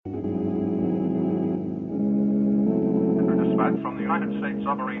United States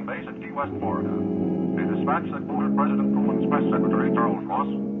submarine base at Key West, Florida. A dispatch that quoted President Truman's press secretary, Charles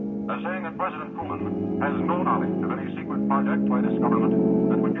Ross, as saying that President Truman has no knowledge of any secret project by this government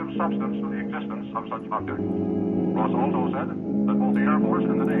that would give substance to the existence of such objects. Ross also said that both the Air Force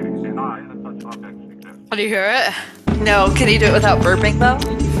and the Navy deny that such objects exist. Do you hear it? No, can you do it without burping though?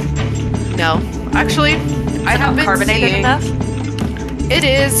 No. Actually, I have been carbonated seeing... enough? It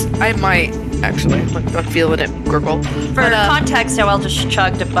is. I might, actually. I'm feeling it gurgle. For context, Noelle just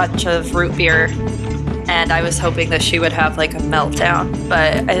chugged a bunch of root beer, and I was hoping that she would have like a meltdown,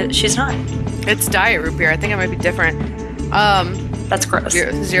 but she's not. It's diet root beer. I think it might be different. That's gross.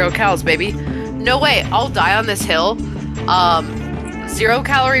 0 calories, baby. No way. I'll die on this hill. 0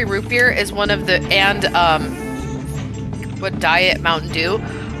 calorie root beer is one of the, and what Diet Mountain Dew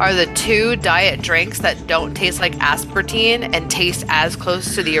are the two diet drinks that don't taste like aspartame and taste as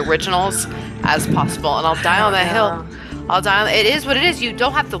close to the originals as possible. And I'll die on that hill. I'll die on it. Is what it is. You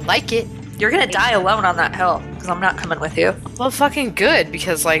don't have to like it. You're gonna die alone on that hill because I'm not coming with you. Well, fucking good,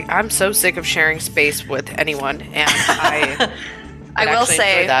 because like I'm so sick of sharing space with anyone, and I will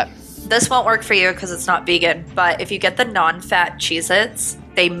say that this won't work for you because it's not vegan. But if you get the non-fat Cheez-Its,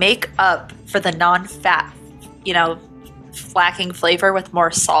 they make up for the non-fat, lacking flavor with more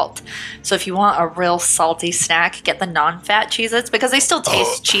salt. So if you want a real salty snack, get the non-fat Cheez-Its because they still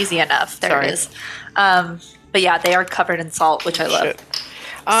taste cheesy enough. There it is. But yeah, they are covered in salt, which I love.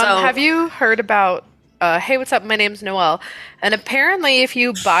 Have you heard about hey, what's up? My name's Noelle. And apparently if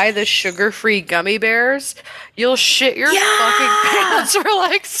you buy the sugar-free gummy bears, you'll shit your fucking pants for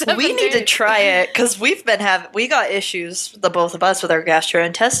like 7 We need days. to try it because we got issues, the both of us, with our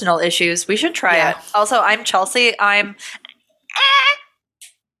gastrointestinal issues. We should try it. Also, I'm Chelsea.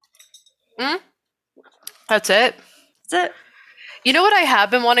 That's it. That's it. You know what I have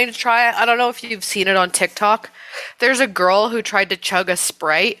been wanting to try? I don't know if you've seen it on TikTok. There's a girl who tried to chug a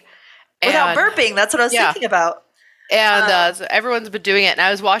Sprite. Without burping. That's what I was thinking about. And so everyone's been doing it. And I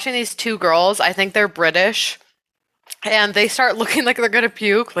was watching these two girls. I think they're British. And they start looking like they're going to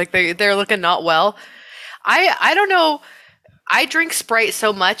puke. Like they're looking not well. I don't know. I drink Sprite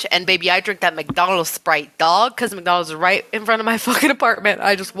so much. And baby, I drink that McDonald's Sprite, dog. Because McDonald's is right in front of my fucking apartment.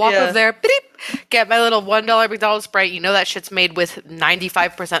 I just walk over there. Beep, get my little $1 McDonald's Sprite. You know that shit's made with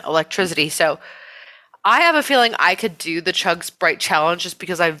 95% electricity. So I have a feeling I could do the Chug Sprite challenge just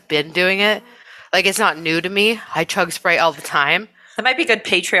because I've been doing it. Like, it's not new to me. I chug Sprite all the time. That might be good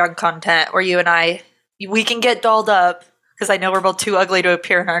Patreon content where you and we can get dolled up because I know we're both too ugly to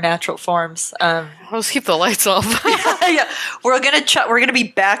appear in our natural forms. I'll just keep the lights off. yeah. We're gonna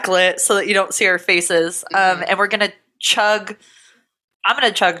be backlit so that you don't see our faces. And we're gonna chug. I'm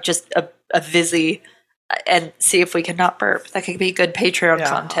gonna chug just a Vizzy and see if we can not burp. That could be good Patreon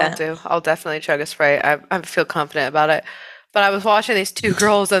content. I'll definitely chug a Sprite. I feel confident about it. But I was watching these two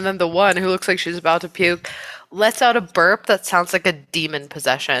girls, and then the one who looks like she's about to puke lets out a burp that sounds like a demon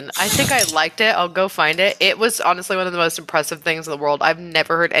possession. I think I liked it. I'll go find it. It was honestly one of the most impressive things in the world. I've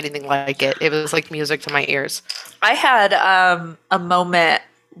never heard anything like it. It was like music to my ears. I had a moment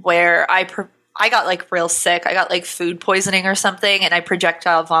where I got like real sick. I got like food poisoning or something, and I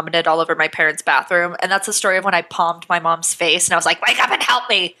projectile vomited all over my parents' bathroom. And that's the story of when I palmed my mom's face, and I was like, "Wake up and help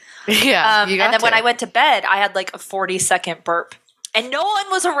me!" Yeah, and then when I went to bed, I had like a 40-second burp, and no one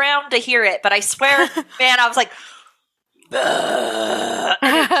was around to hear it. But I swear, man, I was like,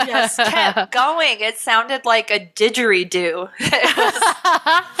 and it just kept going. It sounded like a didgeridoo.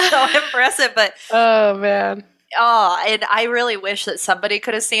 It was so impressive, but oh man. Oh, and I really wish that somebody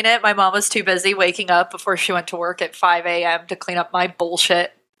could have seen it. My mom was too busy waking up before she went to work at 5 a.m. to clean up my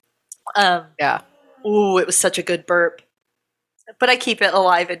bullshit. Yeah. Ooh, it was such a good burp. But I keep it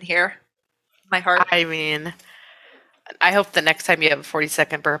alive in here. My heart. I mean, I hope the next time you have a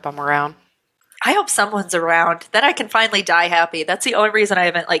 40-second burp, I'm around. I hope someone's around. Then I can finally die happy. That's the only reason I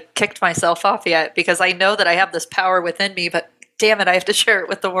haven't like kicked myself off yet, because I know that I have this power within me, but damn it, I have to share it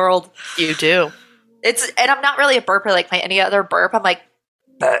with the world. You do. And I'm not really a burper like any other burp. I'm like,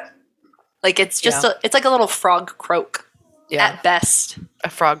 bleh. Like it's just it's like a little frog croak at best. A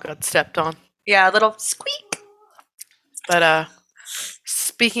frog got stepped on. Yeah, a little squeak. But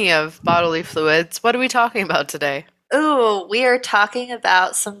speaking of bodily fluids, what are we talking about today? Ooh, we are talking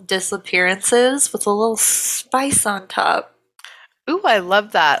about some disappearances with a little spice on top. Ooh, I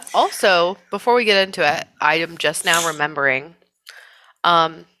love that. Also, before we get into it, I am just now remembering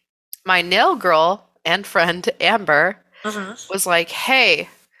my nail girl and friend Amber was like, hey,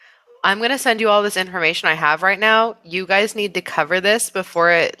 I'm going to send you all this information I have right now. You guys need to cover this before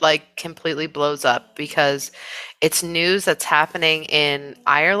it like completely blows up, because it's news that's happening in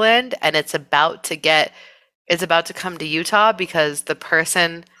Ireland and it's about to get is about to come to Utah because the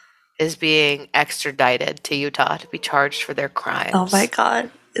person is being extradited to Utah to be charged for their crimes. Oh my god.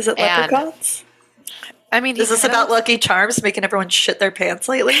 Is it And- leprechauns? I mean, Is this about Lucky Charms making everyone shit their pants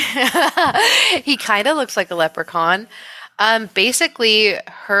lately? he kind of looks like a leprechaun. Basically,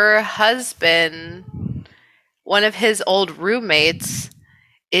 her husband, one of his old roommates,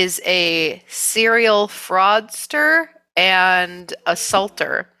 is a serial fraudster and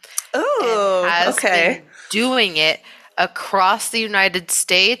assaulter. Oh, And has okay. been doing it across the United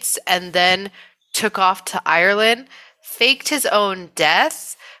States and then took off to Ireland, faked his own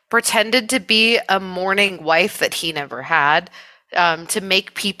death, pretended to be a mourning wife that he never had, to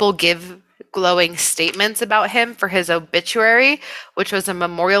make people give glowing statements about him for his obituary, which was a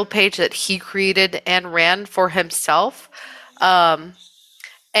memorial page that he created and ran for himself.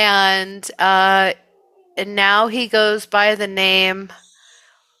 And now he goes by the name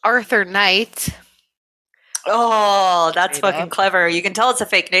Arthur Knight. Oh, that's Straight fucking up. clever. You can tell it's a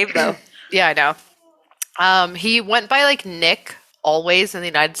fake name though. Yeah, I know. He went by like Nick always in the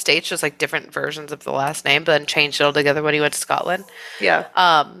United States, just like different versions of the last name, but then changed it all together when he went to Scotland. Yeah.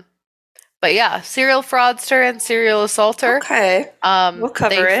 But yeah, serial fraudster and serial assaulter. Okay. We'll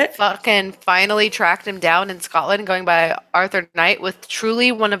cover They it. fucking finally tracked him down in Scotland, going by Arthur Knight, with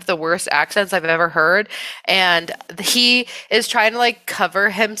truly one of the worst accents I've ever heard. And he is trying to like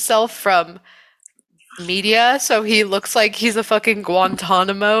cover himself from media, so he looks like he's a fucking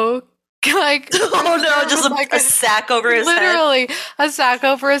Guantanamo. Like, Oh no, just like a sack over his head. literally a sack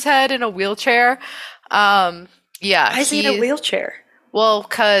over his head in a wheelchair. Yeah, Why is he in a wheelchair? well,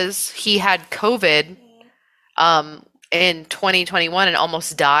 because he had COVID in 2021 and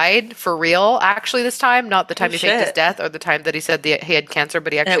almost died for real, actually, this time. Not the time he faked his shit. death or the time that he said he had cancer,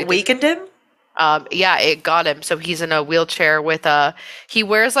 but he And actually it weakened him? yeah, it got him. So he's in a wheelchair with he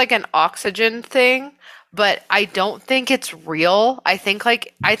wears like an oxygen thing, but I don't think it's real. I think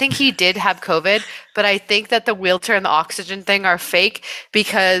he did have COVID, but I think that the wheelchair and the oxygen thing are fake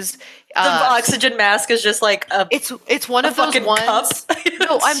because The oxygen mask is just like a it's one of those fucking ones. cup.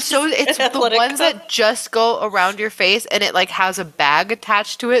 No, it's An the athletic ones cup. that just go around your face and it like has a bag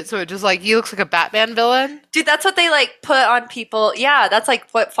attached to it, so it just like he looks like a Batman villain. Dude, that's what they like put on people. Yeah, that's like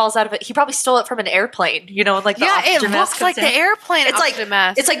what falls out of it. He probably stole it from an airplane, you know, and like the Yeah, it oxygen mask looks like comes the in. airplane It's like oxygen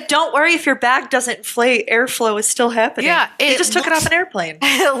mask. It's like, don't worry if your bag doesn't inflate. Airflow is still happening. Yeah, he it just took it looks- off an airplane.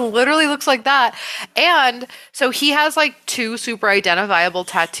 It literally looks like that. And so he has like 2 super identifiable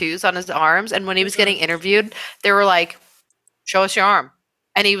tattoos on his arms. And when he was getting interviewed, they were like, "Show us your arm."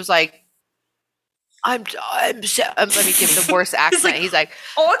 And he was like, let me give the worst accent. He's like,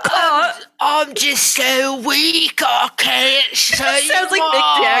 Oh, I can't. I'm just so weak, I can't say Sounds like Mick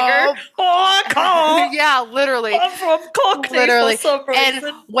Mom." Jagger. Oh, I can't. Yeah, literally. I'm from Cockney Literally. for some And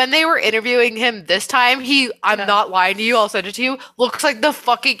reason. when they were interviewing him this time, I'm not lying to you, I'll send it to you, looks like the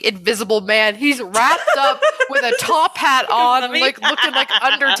fucking Invisible Man. He's wrapped up with a top hat on, Mummy. like looking like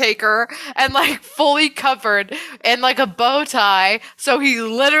Undertaker, and like fully covered in like a bow tie. So he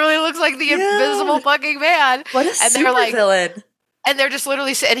literally looks like the Invisible fucking Man. What a and they're super like, villain. and they're just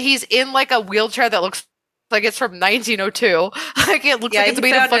literally, and he's in like a wheelchair that looks like it's from 1902. Like it looks Yeah, like it's he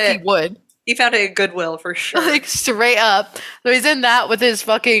made of found fucking it. wood. He found it at Goodwill for sure. Like straight up. So he's in that with his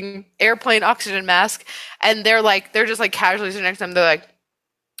fucking airplane oxygen mask, and they're just like casually sitting next to him. They're like,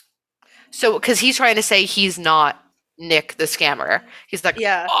 so because he's trying to say he's not Nick the scammer. He's like,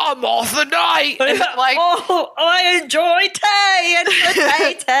 Yeah. I'm Arthur Knight. And like, oh, I enjoy tea and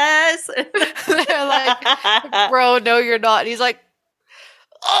potatoes. they're like, bro, no, you're not. And he's like,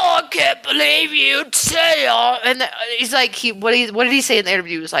 oh, I can't believe you'd say that. And he's like, what did he say in the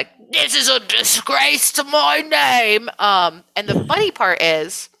interview? He was like, this is a disgrace to my name. And the funny part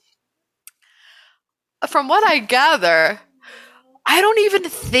is, from what I gather, I don't even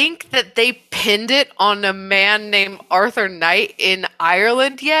think that they pinned it on a man named Arthur Knight in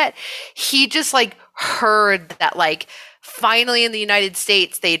Ireland yet. He just like heard that like finally in the United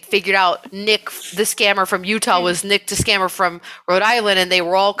States they'd figured out Nick the scammer from Utah was Nick the scammer from Rhode Island, and they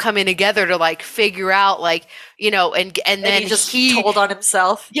were all coming together to like figure out like, you know, and then And he just told on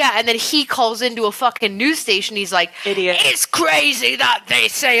himself. yeah, and then he calls into a fucking news station. He's like, Idiot. it's crazy that they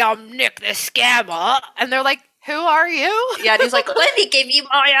say I'm Nick the scammer. And they're like, who are you? Yeah, and he's like, let me give you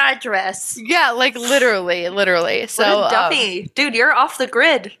my address. Yeah, like literally. So What a dummy. Dude, you're off the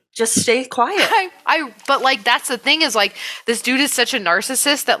grid. Just stay quiet. but like that's the thing is like this dude is such a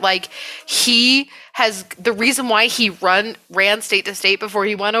narcissist that like he has the reason why he ran state to state before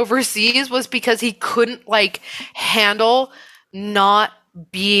he went overseas was because he couldn't like handle not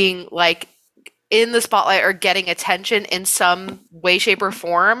being like in the spotlight or getting attention in some way, shape, or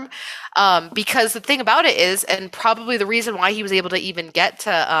form. Because the thing about it is, and probably the reason why he was able to even get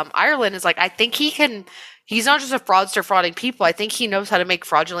to Ireland is like, I think he's not just a fraudster frauding people. I think he knows how to make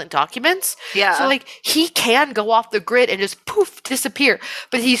fraudulent documents. Yeah. So like he can go off the grid and just poof, disappear.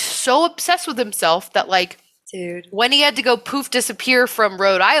 But he's so obsessed with himself that like, Dude. when he had to go poof disappear from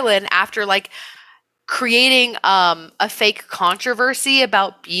Rhode Island after like creating a fake controversy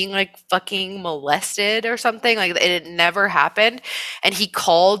about being like fucking molested or something, like it never happened, and he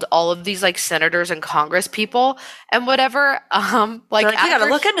called all of these like senators and Congress people and whatever, like They're like, we gotta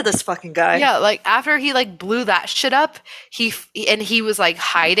look into this fucking guy. yeah, like after he like blew that shit up, he was like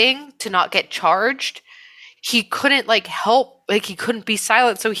hiding to not get charged. He couldn't like help, like he couldn't be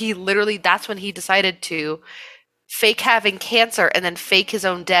silent, so he literally, that's when he decided to fake having cancer and then fake his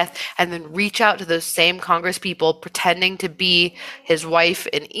own death and then reach out to those same Congress people pretending to be his wife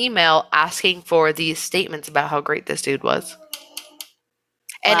in email asking for these statements about how great this dude was.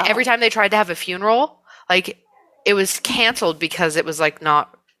 And Wow. every time they tried to have a funeral, like it was canceled because it was like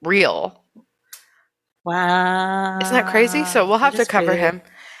not real. Wow. Isn't that crazy? So we'll have That to is cover crazy. him.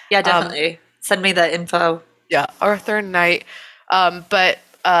 Yeah, definitely. Send me the info. Yeah, Arthur Knight.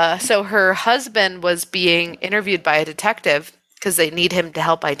 So her husband was being interviewed by a detective because they need him to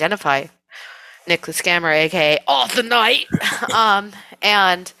help identify Nick the Scammer, aka Arthur Knight.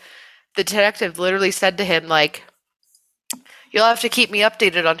 And the detective literally said to him, like, "You'll have to keep me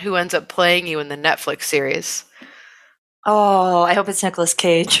updated on who ends up playing you in the Netflix series." Oh, I hope it's Nicolas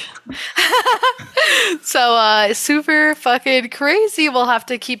Cage. So super fucking crazy. We'll have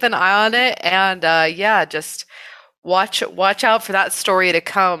to keep an eye on it, and yeah, just watch out for that story to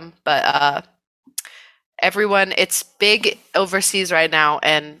come. But everyone, it's big overseas right now,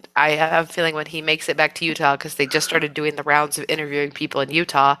 and I have a feeling when he makes it back to Utah, because they just started doing the rounds of interviewing people in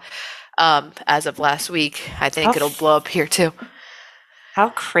Utah as of last week, I think it'll blow up here too. How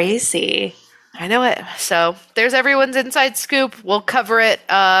crazy. I know it. So there's everyone's inside scoop. We'll cover it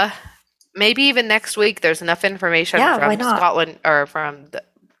maybe even next week. There's enough information Yeah, why from not? Scotland or from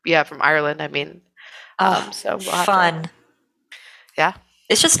Ireland. I mean, so we'll have Fun. yeah.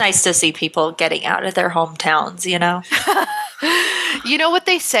 It's just nice to see people getting out of their hometowns, you know? You know what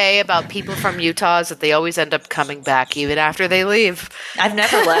they say about people from Utah is that they always end up coming back even after they leave. I've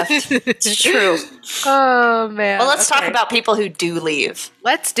never left. It's true. Oh man. Well, let's talk Okay. about people who do leave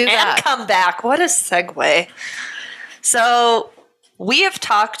Let's do and that. come back. What a segue. So, we have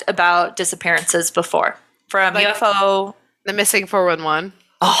talked about disappearances before from Like- UFO. The missing 411.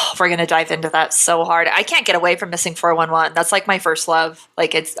 Oh, we're going to dive into that so hard. I can't get away from missing 411. That's like my first love.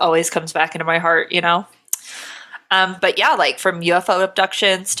 Like it always comes back into my heart, you know? But yeah, like from UFO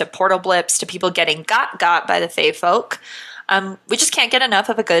abductions to portal blips to people getting got by the Fae folk, we just can't get enough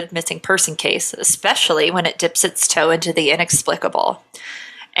of a good missing person case, especially when it dips its toe into the inexplicable.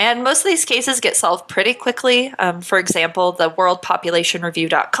 And most of these cases get solved pretty quickly. For example, the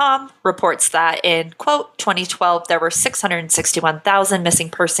worldpopulationreview.com reports that in, quote, 2012, there were 661,000 missing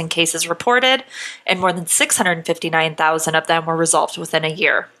person cases reported, and more than 659,000 of them were resolved within a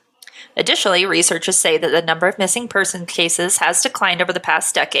year. Additionally, researchers say that the number of missing person cases has declined over the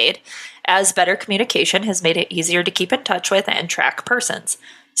past decade, as better communication has made it easier to keep in touch with and track persons.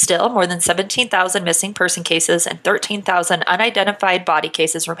 Still, more than 17,000 missing person cases and 13,000 unidentified body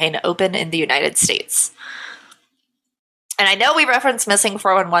cases remain open in the United States. And I know we reference missing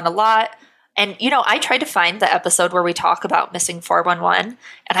 411 a lot. And, you know, I tried to find the episode where we talk about missing 411. And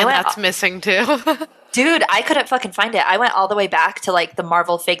I And went, that's missing too. dude, I couldn't fucking find it. I went all the way back to like the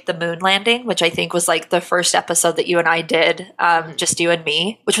Marvel Fake the Moon Landing, which I think was like the first episode that you and I did, just you and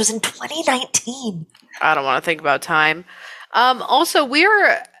me, which was in 2019. I don't want to think about time. Also,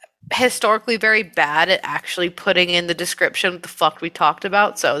 we're historically very bad at actually putting in the description what the fuck we talked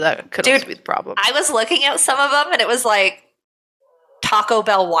about, so that could also Dude, be the problem. I was looking at some of them and it was like Taco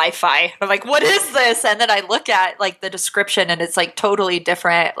Bell Wi-Fi. I'm like, what is this? And then I look at like the description and it's like totally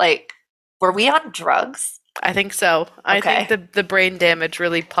different. Like, were we on drugs? I think so. I Okay. think the brain damage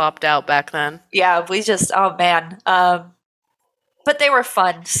really popped out back then. Yeah, we just, oh man. But they were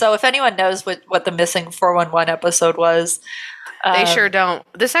fun. So if anyone knows what the missing 411 episode was, They sure don't.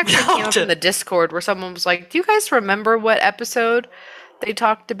 This actually no. came up in the Discord where someone was like, "Do you guys remember what episode they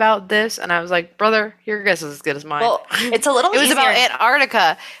talked about this?" And I was like, "Brother, your guess is as good as mine." well, it's a little it was easier. about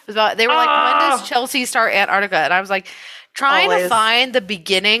Antarctica. It was about, they were like, "When does Chelsea start Antarctica?" And I was like, trying to Always. find the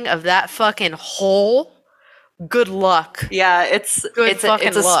beginning of that fucking hole. Good luck. Yeah, it's Good it's a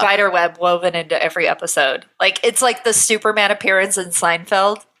fucking luck. spider web woven into every episode. Like it's like the Superman appearance in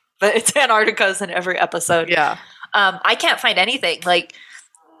Seinfeld, but it's Antarctica's in every episode. Yeah. I can't find anything like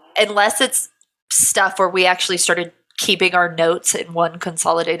unless it's stuff where we actually started keeping our notes in one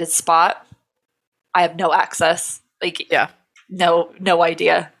consolidated spot. I have no access. Like, Yeah. no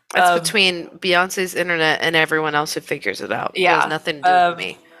idea. That's between Beyonce's internet and everyone else who figures it out. Yeah. It has nothing to do with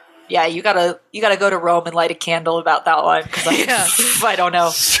me. Yeah, you gotta go to Rome and light a candle about that one because I don't know.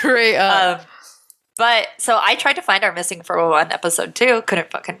 Straight up. But so I tried to find our missing 411 episode 2,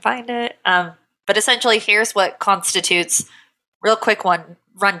 couldn't fucking find it. But essentially, here's what constitutes real quick one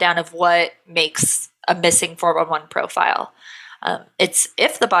rundown of what makes a missing 411 profile. It's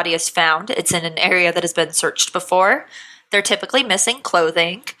if the body is found, it's in an area that has been searched before. They're typically missing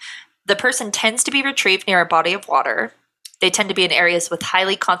clothing. The person tends to be retrieved near a body of water. They tend to be in areas with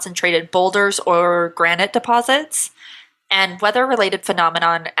highly concentrated boulders or granite deposits. And weather-related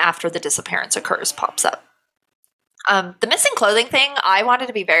phenomenon after the disappearance occurs pops up. The missing clothing thing, I wanted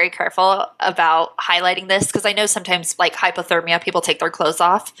to be very careful about highlighting this because I know sometimes, like hypothermia, people take their clothes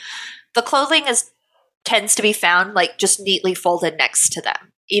off. The clothing tends to be found like just neatly folded next to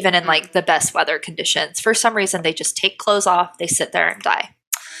them, even in like the best weather conditions. For some reason, they just take clothes off, they sit there and die.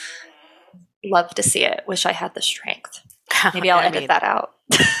 Love to see it. Wish I had the strength. Maybe I'll edit that out.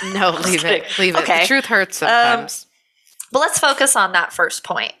 No, leave it. Leave it. Okay. The truth hurts sometimes. But let's focus on that first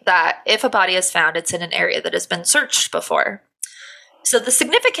point, that if a body is found, it's in an area that has been searched before. So the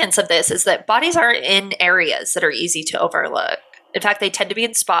significance of this is that bodies are in areas that are easy to overlook. In fact, they tend to be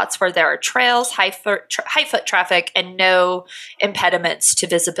in spots where there are trails, high foot traffic, and no impediments to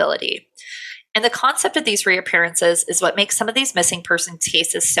visibility. And the concept of these reappearances is what makes some of these missing persons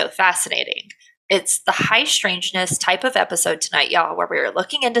cases so fascinating. It's the high strangeness type of episode tonight, y'all, where we are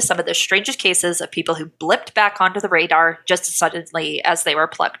looking into some of the strangest cases of people who blipped back onto the radar just as suddenly as they were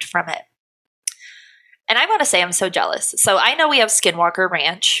plucked from it. And I want to say I'm so jealous. So I know we have Skinwalker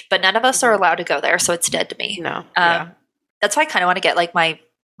Ranch, but none of us are allowed to go there, so it's dead to me. No. That's why I kind of want to get like my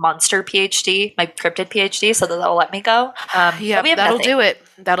monster PhD, my cryptid PhD, so that they'll let me go. Yeah, that'll do it.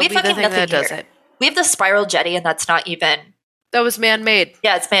 That'll be the thing that does it. We have the spiral jetty, and that's not even... That was man-made.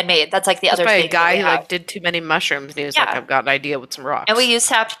 Yeah, it's man-made. That's like the other thing. By a guy who like did too many mushrooms, and he was like, "I've got an idea with some rocks." And we used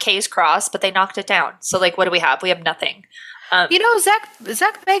to have K's Cross, but they knocked it down. So, like, what do we have? We have nothing. You know,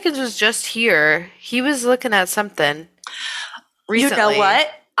 Zach Bagans was just here. He was looking at something recently. You know what?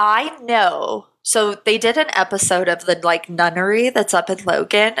 I know. So they did an episode of the like nunnery that's up in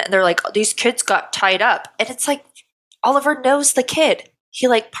Logan, and they're like, these kids got tied up, and it's like Oliver knows the kid. He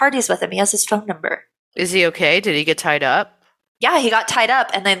like parties with him. He has his phone number. Is he okay? Did he get tied up? Yeah, he got tied up,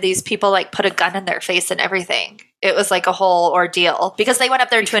 and then these people like put a gun in their face and everything. It was like a whole ordeal because they went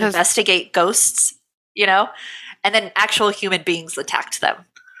up there to investigate ghosts, you know, and then actual human beings attacked them.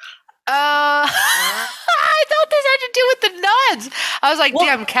 I thought this had to do with the nuns. I was like,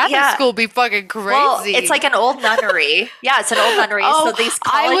 damn, Catholic school be fucking crazy. Well, it's like an old nunnery. Yeah, it's an old nunnery. So these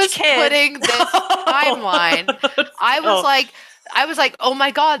college kids. I was putting this timeline. I was like, oh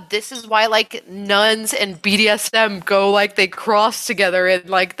my God, this is why like nuns and BDSM go like they cross together in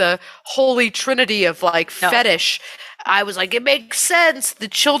like the holy trinity of like fetish. I was like, it makes sense. The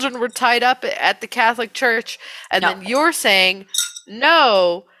children were tied up at the Catholic Church. And then you're saying,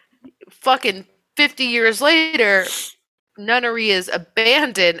 no, fucking 50 years later, nunnery is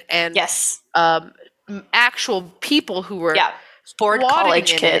abandoned and actual people who were bored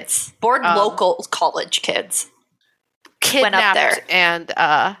college kids, bored local college kids. Kidnapped went up there. And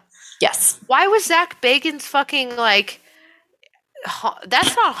yes. Why was Zach Bagans fucking like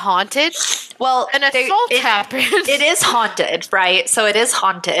that's not haunted? Well, an assault happened. It is haunted, right? So it is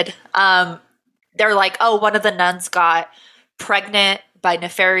haunted. They're like, oh, one of the nuns got pregnant by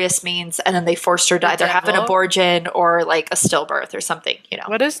nefarious means, and then they forced her to either have an abortion or like a stillbirth or something, you know.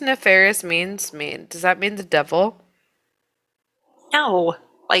 What does nefarious means mean? Does that mean the devil? No.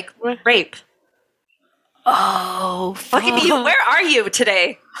 Like rape. Oh, fucking you! Where are you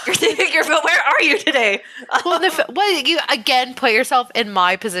today? But where are you today? Well, you again put yourself in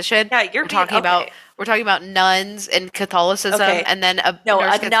my position. Yeah, we're talking about nuns and Catholicism, and then a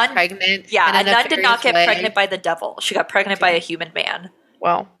nurse gets nun pregnant. Yeah, a nun did not get pregnant by the devil. She got pregnant by a human man.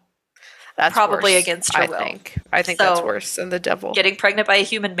 Well, that's probably worse, against her will. I think that's worse than the devil. Getting pregnant by a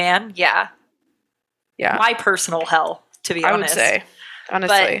human man, yeah. My personal hell, to be honest. I would say.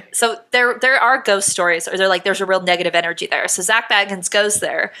 Honestly. But so there are ghost stories, or there's a real negative energy there. So Zach Bagans goes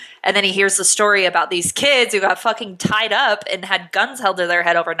there, and then he hears the story about these kids who got fucking tied up and had guns held to their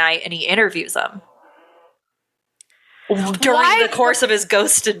head overnight, and he interviews them during the course of his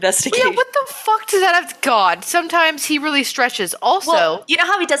ghost investigation. Yeah, what the fuck does that have? God, sometimes he really stretches. Also, you know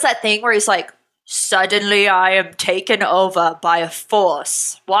how he does that thing where he's like, suddenly I am taken over by a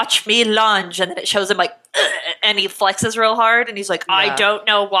force. Watch me lunge. And then it shows him like and he flexes real hard, and he's like, I Yeah. don't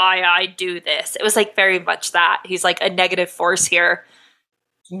know why I do this. It was like very much that. He's like a negative force here.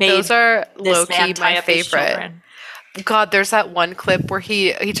 Made Those are this low-key man tie my up his favorite. children. God, there's that one clip where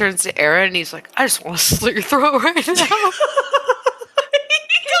he turns to Aaron and he's like, I just want to slit your throat right now. He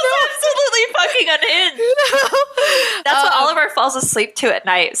goes absolutely fucking unhinged. That's what Oliver falls asleep to at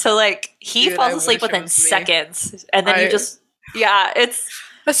night. So like he Dude, falls I asleep wish it within was me. seconds, and then it's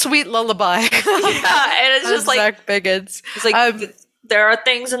A sweet lullaby. and it's just like Zach Biggins. it's like there are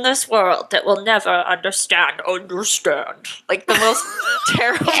things in this world that will never understand. Like the most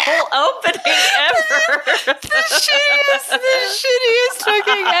terrible opening ever. the shittiest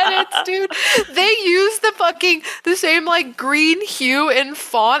fucking edits, dude. They use the same like green hue and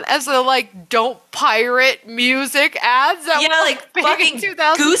font as the like "Don't Pirate" music ads that Yeah, were like big fucking in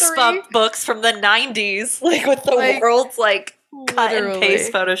 2003. Goosebump books from the 90s, like with the Like, world's like cut and literally.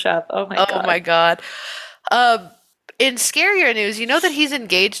 paste Photoshop. Oh my god. Oh my god. In scarier news, you know that he's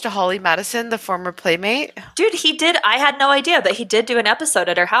engaged to Holly Madison, the former Playmate? Dude, he did. I had no idea, but he did do an episode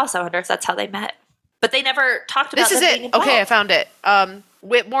at her house. I wonder if that's how they met. But they never talked about This is them being it. involved. Okay, I found it.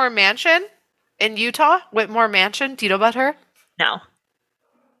 Whitmore Mansion in Utah. Whitmore Mansion. Do you know about her? No.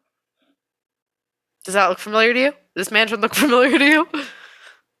 Does that look familiar to you? This mansion look familiar to you?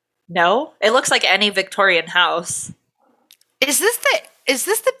 No? It looks like any Victorian house. Is this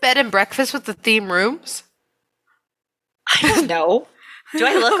the bed and breakfast with the theme rooms? I don't know. Do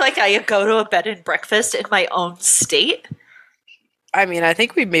I look like I go to a bed and breakfast in my own state? I mean, I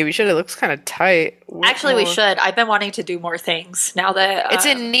think we maybe should. It looks kind of tight. Actually, we Whitmore. should. I've been wanting to do more things now that It's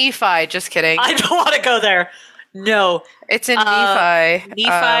in Nephi. Just kidding. I don't want to go there. No. It's in Nephi.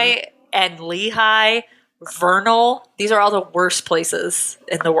 Nephi and Lehi, Vernal. These are all the worst places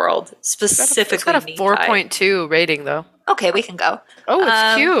in the world. Specifically, It's got a Nephi. 4.2 rating though. Okay, we can go. Oh,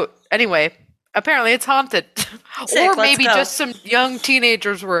 it's cute. Anyway, apparently it's haunted. Sick, Or let's maybe go. just some young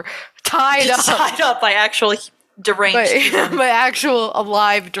teenagers were tied up Tied up by actual deranged people. by actual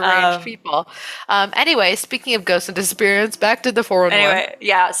alive deranged Um, people. Anyway, speaking of ghosts and disappearance, back to the 411. Anyway,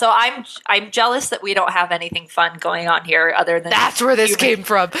 yeah. So I'm jealous that we don't have anything fun going on here other than That's where this came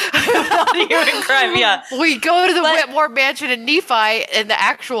from. human crime. Yeah. We go to the But- Whitmore Mansion in Nephi, and the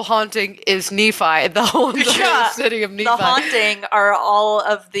actual haunting is Nephi, the whole Yeah, city of Nephi. The haunting are all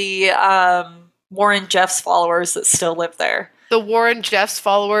of the Warren Jeffs followers that still live there. The Warren Jeffs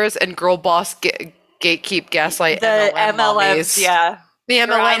followers and girl boss gatekeep gaslight The MLM MLMs, mommies. yeah. The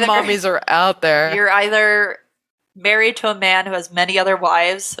MLM either- mommies are out there. You're either married to a man who has many other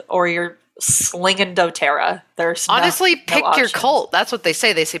wives, or you're slinging doTERRA. There's Honestly, no pick your options. cult. That's what they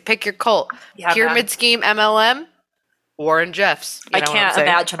say. They say pick your cult. Yeah, Pyramid man. scheme, MLM, Warren Jeffs. You I know what I'm can't saying?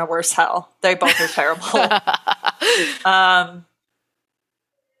 imagine a worse hell. They both are terrible.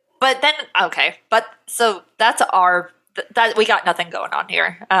 But then okay, but so that's that we got nothing going on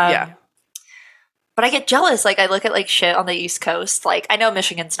here. Yeah. But I get jealous. Like I look at like shit on the East Coast. Like I know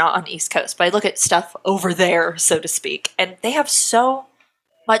Michigan's not on the East Coast, but I look at stuff over there, so to speak, and they have so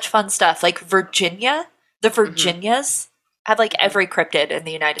much fun stuff. Like Virginia, the Virginias have like every cryptid in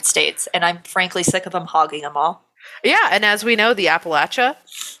the United States, and I'm frankly sick of them hogging them all. Yeah, and as we know, the Appalachia,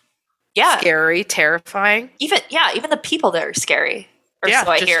 Yeah, scary, terrifying. even the people there are scary. Or Yeah,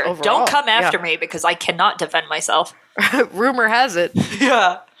 so I just hear. overall, Don't come after yeah. me because I cannot defend myself. Rumor has it.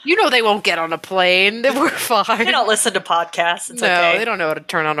 Yeah. You know they won't get on a plane. We're fine. They don't listen to podcasts. It's no, okay. they don't know how to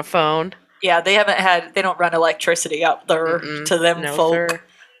turn on a phone. Yeah, they don't run electricity up there to them No, folk.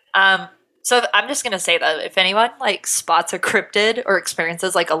 sir. So I'm just gonna say that if anyone like spots a cryptid or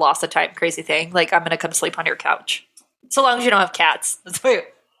experiences like a lost of time crazy thing, like I'm gonna come sleep on your couch. So long as you don't have cats. That's weird.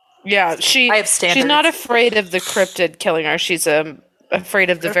 Yeah, I have she's not standards. afraid of the cryptid killing her. She's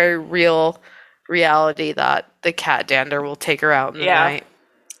afraid of the very real reality that the cat dander will take her out in the Yeah. night.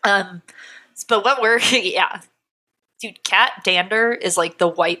 But what we're yeah. Dude, cat dander is like the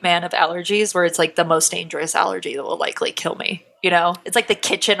white man of allergies, where it's like the most dangerous allergy that will likely kill me. You know? It's like the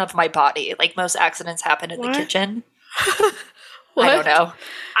kitchen of my body. Like most accidents happen in What? the kitchen. What?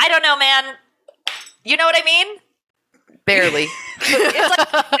 I don't know, man. You know what I mean? Barely. It's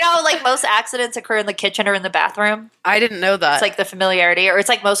like, like most accidents occur in the kitchen or in the bathroom. I didn't know that. It's like the familiarity, or it's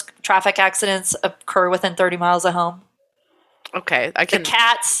like most traffic accidents occur within 30 miles of home. okay, I The can.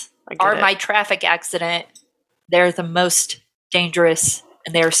 cats I get are it. my traffic accident. They're the most dangerous,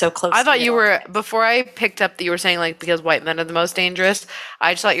 and they are so close. I to thought me you all the were time. before I picked up that you were saying like because white men are the most dangerous.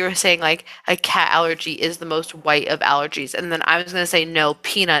 I just thought you were saying like a cat allergy is the most white of allergies, and then I was going to say no,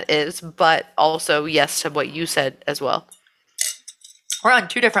 peanut is, but also yes to what you said as well. We're on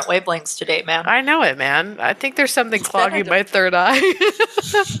two different wavelengths today, man. I know it, man. I think there's something been clogging a- my third eye.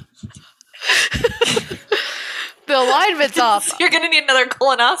 The alignment's off. You're gonna need another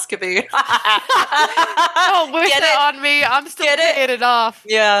colonoscopy. Don't wish Get it it? on me. I'm still Get it? paying it off.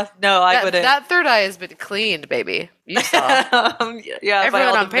 Yeah, no, I wouldn't. That third eye has been cleaned, baby. You saw. Yeah, by Everyone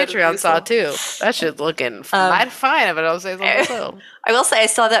all on the Patreon saw Metamucil. too. That shit looking mighty fine, but I'll say something so. I will say I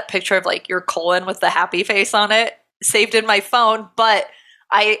saw that picture of like your colon with the happy face on it saved in my phone, but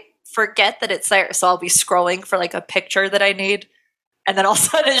I forget that it's there, so I'll be scrolling for like a picture that I need, and then all of a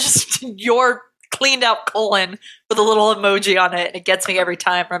sudden it's just your cleaned out colon with a little emoji on it, and it gets me every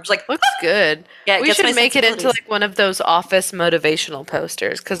time. I'm just like, Looks good. yeah, it We gets my should make it into sensibilities. like one of those office motivational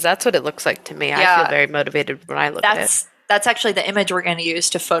posters because that's what it looks like to me. I Yeah. feel very motivated when I look at it. That's actually the image we're going to use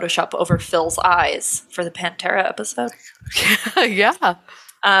to Photoshop over Phil's eyes for the Pantera episode. Yeah,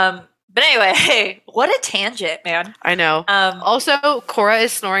 But anyway, hey, what a tangent, man. I know. Also, Cora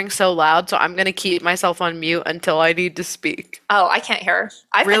is snoring so loud, so I'm gonna keep myself on mute until I need to speak. Oh, I can't hear her.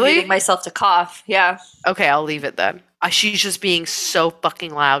 I've Really? been muting myself to cough. Yeah. Okay, I'll leave it then. She's just being so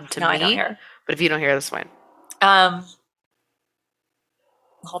fucking loud to No, me. I don't hear her. But if you don't hear this, fine.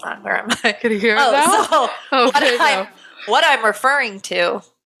 Hold on, where am I? Can you hear it now? So Okay, no. what I'm referring to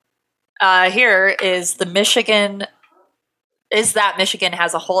here is the Michigan. Is that Michigan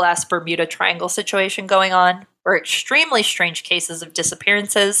has a whole ass Bermuda Triangle situation going on, where extremely strange cases of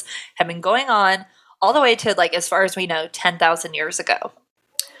disappearances have been going on all the way to, like, as far as we know, 10,000 years ago.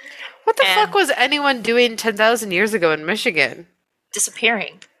 What the And- fuck was anyone doing 10,000 years ago in Michigan?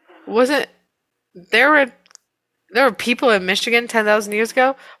 Disappearing. Wasn't there were people in Michigan 10,000 years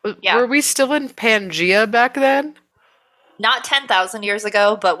ago? Yeah. Were we still in Pangea back then? Not 10,000 years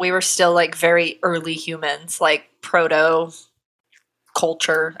ago, but we were still, like, very early humans, like proto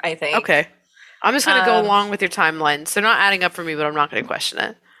culture, I think. Okay. I'm just going to go Um, along with your timelines. They're not adding up for me, but I'm not going to question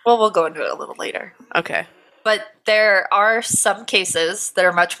it. Well, we'll go into it a little later. Okay. But there are some cases that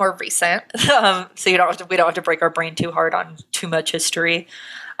are much more recent, so we don't have to break our brain too hard on too much history.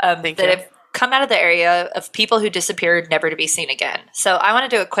 Thank that you. have come out of the area of people who disappeared, never to be seen again. So I want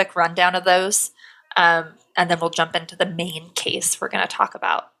to do a quick rundown of those, and then we'll jump into the main case we're going to talk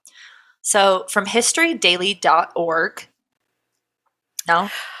about. So from historydaily.org. No,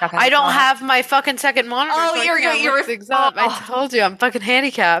 not gonna I don't follow. have my fucking second monitor. Oh, so I you're can't good. look things up. I told you, I'm fucking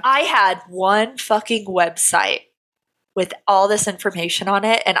handicapped. I had one fucking website with all this information on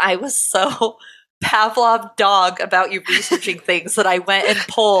it, and I was so Pavlov dog about you researching things that I went and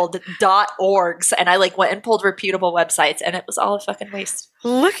pulled .orgs, and I like went and pulled reputable websites, and it was all a fucking waste.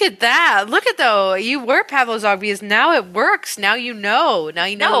 Look at that. Look at though. You were Pavlov's dog because now it works. Now you know. Now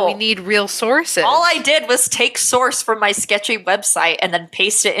you know No. we need real sources. All I did was take source from my sketchy website and then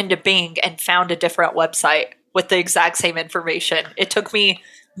paste it into Bing and found a different website with the exact same information. It took me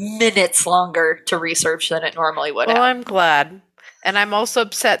minutes longer to research than it normally would Well, have. I'm glad. And I'm also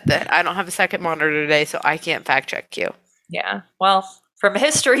upset that I don't have a second monitor today, so I can't fact check you. Yeah. Well, from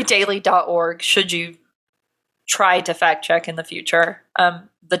historydaily.org, should you try to fact check in the future,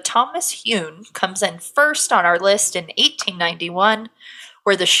 the Thomas Hune comes in first on our list in 1891,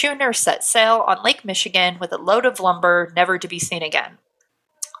 where the schooner set sail on Lake Michigan with a load of lumber never to be seen again.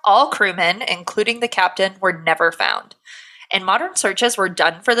 All crewmen, including the captain, were never found. And modern searches were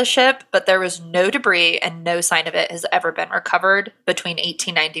done for the ship, but there was no debris and no sign of it has ever been recovered between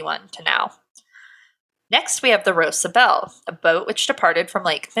 1891 to now. Next, we have the Rosa Belle, a boat which departed from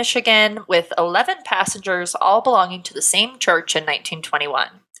Lake Michigan with 11 passengers, all belonging to the same church in 1921.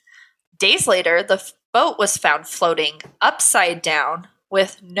 Days later, the boat was found floating upside down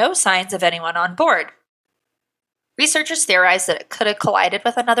with no signs of anyone on board. Researchers theorized that it could have collided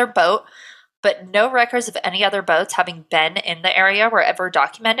with another boat, but no records of any other boats having been in the area were ever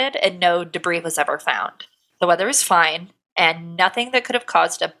documented, and no debris was ever found. The weather was fine, and nothing that could have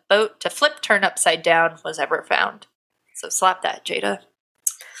caused a boat to turn upside down was ever found. So slap that, Jada.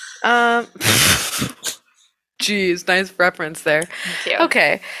 Jeez, nice reference there. Thank you.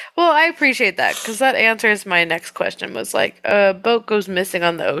 Okay. Well, I appreciate that because that answers my next question was like, a boat goes missing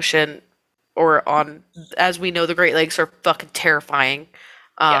on the ocean or on, as we know, the Great Lakes are fucking terrifying.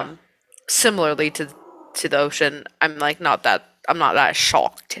 Yeah. Similarly to the ocean, I'm not that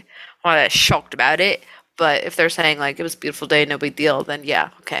shocked. I'm not that shocked about it. But if they're saying like it was a beautiful day, no big deal, then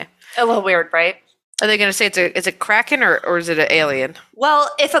yeah, okay. A little weird, right? Are they gonna say it's a kraken or is it an alien? Well,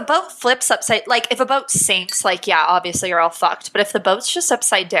 if a boat flips upside, like if a boat sinks, like yeah, obviously you're all fucked. But if the boat's just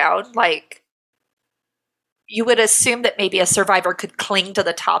upside down, like you would assume that maybe a survivor could cling to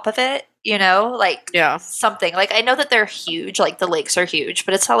the top of it, you know, like Yeah. something. Like I know that they're huge, like the lakes are huge,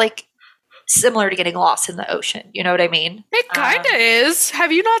 but it's not like similar to getting lost in the ocean. You know what I mean? It kind of is.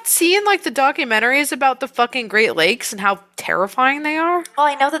 Have you not seen like the documentaries about the fucking Great Lakes and how terrifying they are? Well,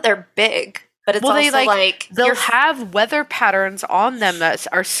 I know that they're big. But it's Well, also they like they'll you're have weather patterns on them that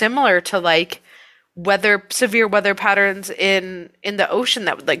are similar to like severe weather patterns in the ocean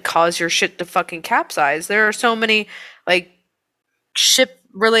that would like cause your shit to fucking capsize. There are so many like ship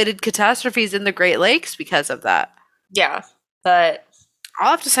related catastrophes in the Great Lakes because of that. yeah, but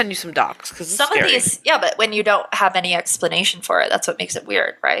I'll have to send you some docs because it's some of scary. these, yeah, but when you don't have any explanation for it, that's what makes it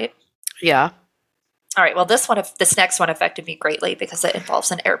weird, right? Yeah. All right. Well, this next one affected me greatly because it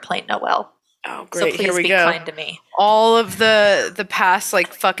involves an airplane, Noel. Oh, So great. please Here we be go. kind to me. All of the past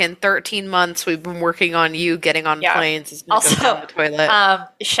like fucking 13 months we've been working on you getting on Yeah. planes is Also, go down the toilet.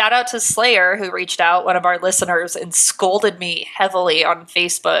 Shout out to Slayer who reached out, one of our listeners, and scolded me heavily on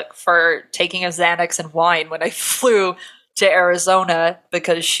Facebook for taking a Xanax and wine when I flew to Arizona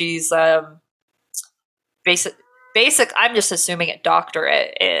because she's basic. I'm just assuming a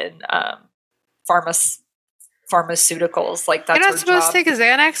doctorate in pharmaceuticals. Like that's You're not her supposed job. to take a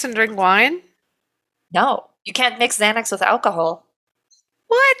Xanax and drink wine? No, you can't mix Xanax with alcohol.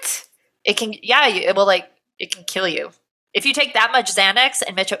 What? It can, yeah, it will it can kill you. If you take that much Xanax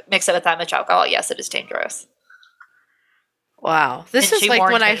and mix it with that much alcohol, yes, it is dangerous. Wow. This And is she like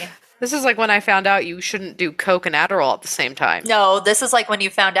warned when me. this is like when I found out you shouldn't do Coke and Adderall at the same time. No, this is like when you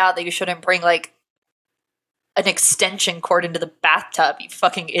found out that you shouldn't bring like an extension cord into the bathtub, you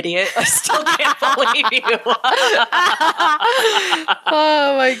fucking idiot. I still can't believe you.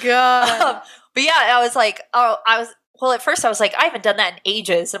 Oh my god. But yeah, I was like, well, at first I was like, I haven't done that in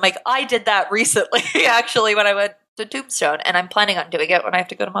ages. I'm like, I did that recently, actually, when I went to Tombstone, and I'm planning on doing it when I have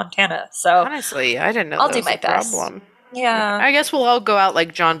to go to Montana. So Honestly, I didn't know I'll that do was my a best. problem. Yeah, I guess we'll all go out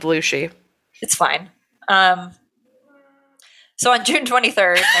like John Belushi. it's fine. So on June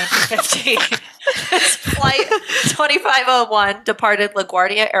 23rd, 1950, flight 2501 departed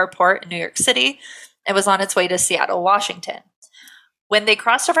LaGuardia Airport in New York City and was on its way to Seattle, Washington. When they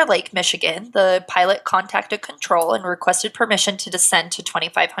crossed over Lake Michigan, the pilot contacted control and requested permission to descend to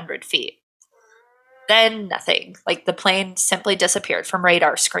 2,500 feet. Then nothing. Like the plane simply disappeared from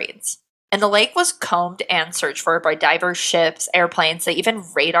radar screens. And the lake was combed and searched for by divers, ships, airplanes. They even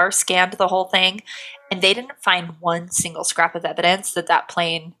radar scanned the whole thing. And they didn't find one single scrap of evidence that that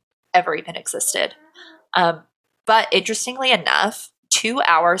plane ever even existed. But interestingly enough, 2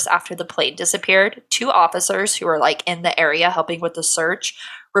 hours after the plane disappeared, 2 officers who were like in the area helping with the search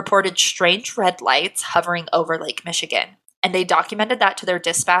reported strange red lights hovering over Lake Michigan. And they documented that to their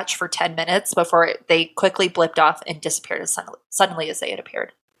dispatch for 10 minutes before they quickly blipped off and disappeared as suddenly as they had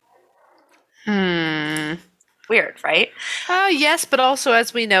appeared. Weird, right? Yes, but also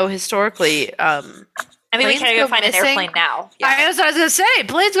as we know historically, I mean, we planes can't go even find an missing. airplane now. That's what I was gonna say.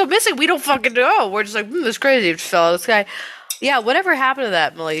 Planes go missing. We don't fucking know. We're just like, that's crazy. It just fell out of the sky. Yeah, whatever happened to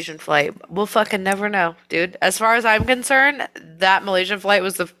that Malaysian flight? We'll fucking never know, dude. As far as I'm concerned, that Malaysian flight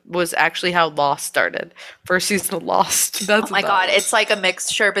was actually how Lost started. First season of Lost. That's Oh my god, it's like a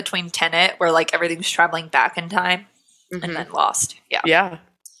mixture between Tenet, where like everything's traveling back in time, and then Lost. Yeah. Yeah.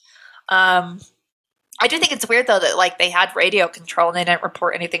 I do think it's weird though that like they had radio control and they didn't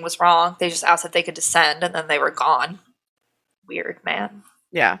report anything was wrong. They just asked if they could descend and then they were gone. Weird, man.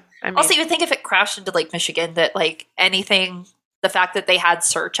 Yeah. I mean, Also, you would think if it crashed into Lake Michigan that like anything, the fact that they had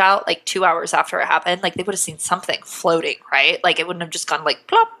search out like 2 hours after it happened, like they would have seen something floating, right? Like it wouldn't have just gone like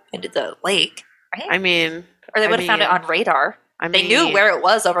plop into the lake, right? I mean, or they would have found it on radar. They knew where it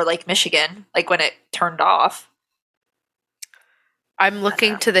was over Lake Michigan, like when it turned off. I'm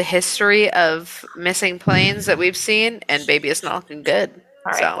looking to the history of missing planes that we've seen, and baby, it's not looking good.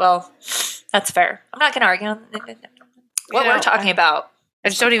 All right, well, that's fair. I'm not going to argue on what we're talking about. I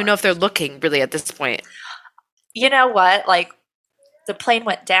just don't even know if they're looking really at this point. You know what? Like, the plane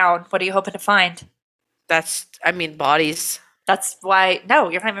went down. What are you hoping to find? Bodies. That's why, no,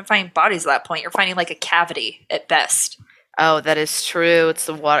 you're not even finding bodies at that point. You're finding like a cavity at best. Oh, that is true. It's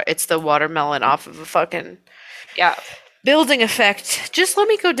the watermelon off of a fucking building effect. Just let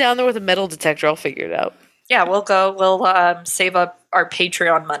me go down there with a metal detector. I'll figure it out. Yeah, we'll save up our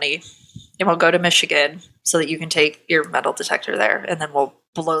Patreon money and we'll go to Michigan so that you can take your metal detector there and then we'll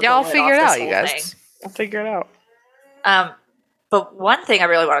blow the I'll lid figure off it this out, you whole guys. thing. I'll figure it out. But one thing I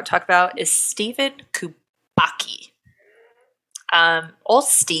really want to talk about is Stephen Kubacki. Old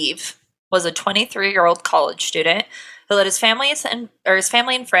Steve was a 23-year-old college student who let his family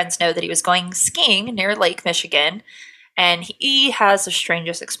and friends know that he was going skiing near Lake Michigan, and he has the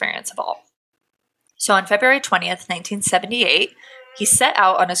strangest experience of all. So on February 20th, 1978, he set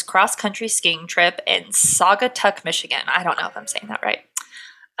out on his cross-country skiing trip in Saugatuck, Michigan. I don't know if I'm saying that right.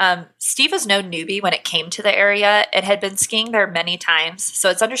 Steve was no newbie when it came to the area and had been skiing there many times, so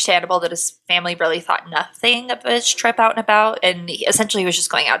it's understandable that his family really thought nothing of his trip out and about, and he essentially was just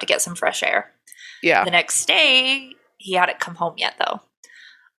going out to get some fresh air. Yeah. The next day, he hadn't come home yet, though.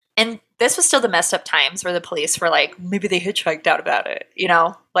 And this was still the messed up times where the police were like, maybe they hitchhiked out about it, you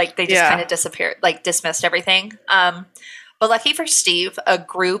know? Like, they just kind of disappeared, like, dismissed everything. But lucky for Steve, a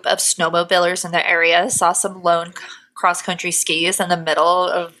group of snowmobilers in the area saw some lone cross-country skis in the middle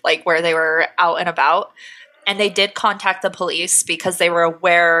of, like, where they were out and about. And they did contact the police because they were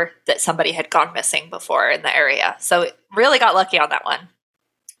aware that somebody had gone missing before in the area. So it really got lucky on that one.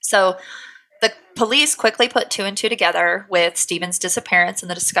 So the police quickly put 2 and 2 together with Stephen's disappearance and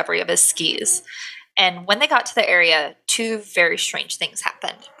the discovery of his skis. And when they got to the area, 2 very strange things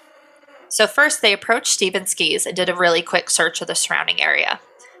happened. So first, they approached Stephen's skis and did a really quick search of the surrounding area.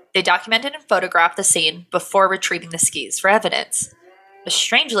 They documented and photographed the scene before retrieving the skis for evidence. But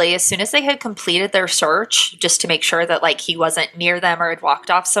strangely, as soon as they had completed their search, just to make sure that, like, he wasn't near them or had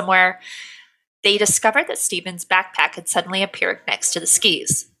walked off somewhere, they discovered that Stephen's backpack had suddenly appeared next to the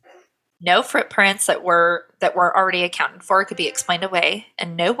skis. No footprints that weren't already accounted for could be explained away,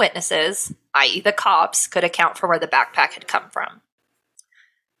 and no witnesses, i.e. the cops, could account for where the backpack had come from.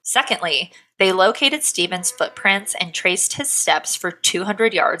 Secondly, they located Stephen's footprints and traced his steps for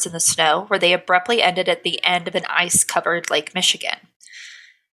 200 yards in the snow, where they abruptly ended at the end of an ice-covered Lake Michigan.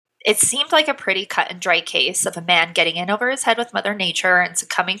 It seemed like a pretty cut-and-dry case of a man getting in over his head with Mother Nature and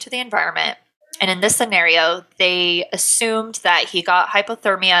succumbing to the environment. And in this scenario, they assumed that he got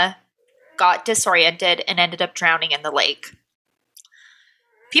hypothermia, got disoriented, and ended up drowning in the lake.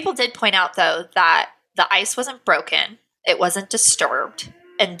 People did point out, though, that the ice wasn't broken, it wasn't disturbed,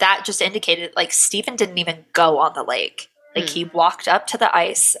 and that just indicated, like, Stephen didn't even go on the lake. Like, he walked up to the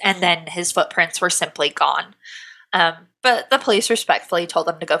ice, and then his footprints were simply gone. But the police respectfully told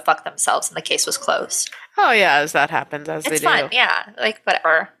them to go fuck themselves, and the case was closed. Oh, yeah, as that happens, as It's they fun, do. yeah, like,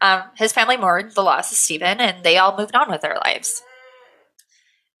 whatever. His family mourned the loss of Stephen, and they all moved on with their lives.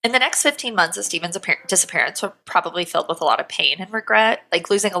 In the next 15 months of Stephen's disappearance were probably filled with a lot of pain and regret. Like,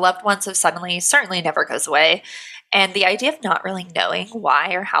 losing a loved one so suddenly certainly never goes away. And the idea of not really knowing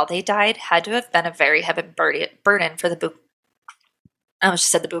why or how they died had to have been a very heavy burden for the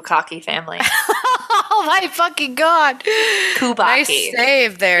Bukaki family. Oh my fucking god. Kubaki. Nice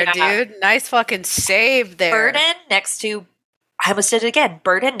save there, Yeah. dude. Nice fucking save there. Burden next to, I almost did it again,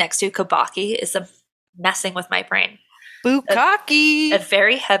 burden next to Kubaki is messing with my brain. Bukaki. A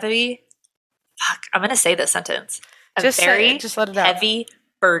very heavy, I'm going to say this sentence. Just let it out. Heavy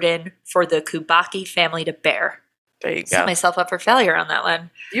burden for the Kubaki family to bear. There you Set go. myself up for failure on that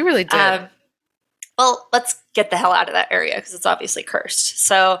one. You really did. Well, let's get the hell out of that area because it's obviously cursed.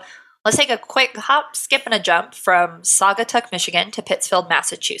 So let's take a quick hop, skip, and a jump from Saugatuck, Michigan to Pittsfield,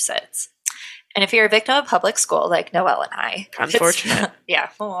 Massachusetts. And if you're a victim of public school like Noelle and I, Unfortunate. Yeah,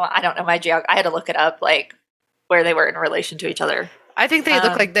 well, I don't know my geography. I had to look it up, like where they were in relation to each other. I think they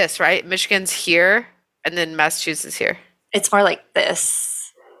look like this, right? Michigan's here, and then Massachusetts here. It's more like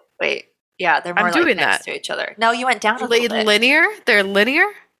this. Wait, yeah, they're more doing next that. to each other. No, you went down a little bit. Linear? They're linear?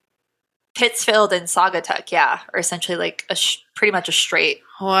 Pittsfield and Saugatuck, yeah, are essentially like pretty much a straight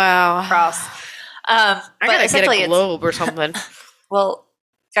Wow. cross. I But gotta essentially get a globe or something. well,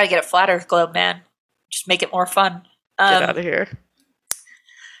 gotta get a flat Earth globe, man. Just make it more fun. Get out of here.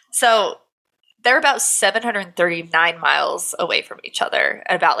 So they're about 739 miles away from each other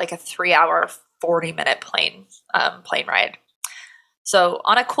at about like a 3-hour, 40-minute plane ride. So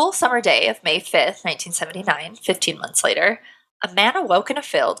on a cool summer day of May 5th, 1979, 15 months later, a man awoke in a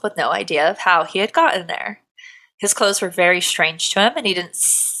field with no idea of how he had gotten there. His clothes were very strange to him, and he didn't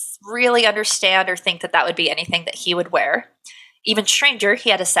really understand or think that would be anything that he would wear. Even stranger, he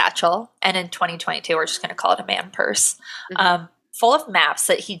had a satchel, and in 2022, we're just going to call it a man purse, full of maps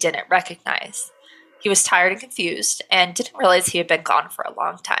that he didn't recognize. He was tired and confused and didn't realize he had been gone for a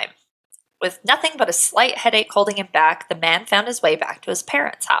long time. With nothing but a slight headache holding him back, the man found his way back to his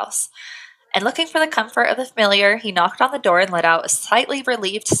parents' house. And looking for the comfort of the familiar, he knocked on the door and let out a slightly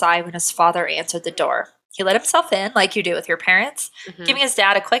relieved sigh when his father answered the door. He let himself in, like you do with your parents, giving his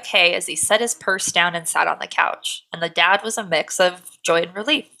dad a quick hey as he set his purse down and sat on the couch. And the dad was a mix of joy and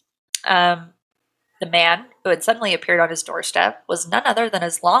relief. The man who had suddenly appeared on his doorstep was none other than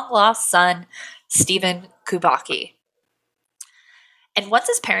his long-lost son, Stephen Kubaki. And once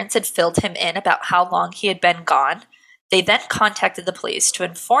his parents had filled him in about how long he had been gone, they then contacted the police to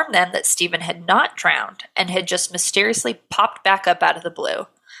inform them that Stephen had not drowned and had just mysteriously popped back up out of the blue.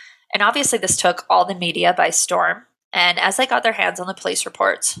 And obviously this took all the media by storm, and as they got their hands on the police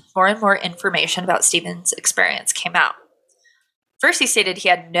reports, more and more information about Stephen's experience came out. First, he stated he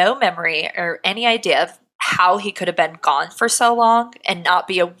had no memory or any idea of how he could have been gone for so long and not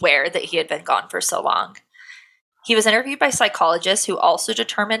be aware that he had been gone for so long. He was interviewed by psychologists who also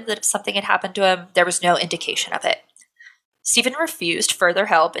determined that if something had happened to him, there was no indication of it. Stephen refused further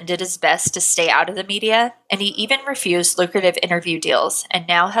help and did his best to stay out of the media, and he even refused lucrative interview deals, and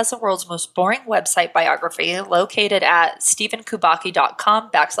now has the world's most boring website biography located at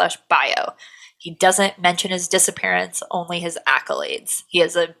stephenkubacki.com/bio. He doesn't mention his disappearance, only his accolades. He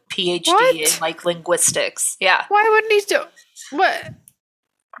has a PhD in like linguistics. Yeah. Why wouldn't he do what?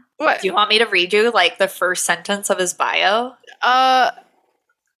 Do you want me to read you like the first sentence of his bio? Yeah.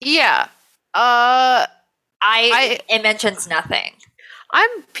 It mentions nothing. I'm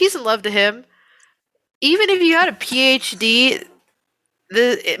peace and love to him. Even if you had a PhD,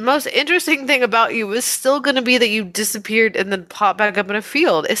 the most interesting thing about you is still going to be that you disappeared and then popped back up in a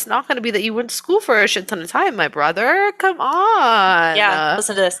field. It's not going to be that you went to school for a shit ton of time, my brother. Come on. Yeah,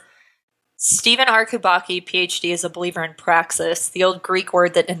 listen to this. Stephen R. Kubacki, PhD, is a believer in praxis, the old Greek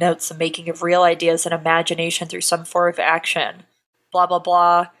word that denotes the making of real ideas and imagination through some form of action. Blah, blah,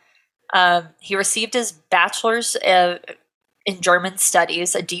 blah. He received his bachelor's in German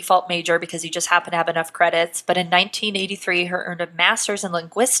studies, a default major because he just happened to have enough credits. But in 1983, he earned a master's in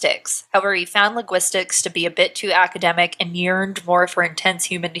linguistics. However, he found linguistics to be a bit too academic and yearned more for intense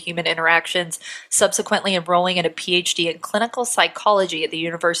human-to-human interactions, subsequently enrolling in a PhD in clinical psychology at the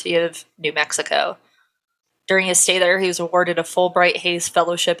University of New Mexico. During his stay there, he was awarded a Fulbright Hays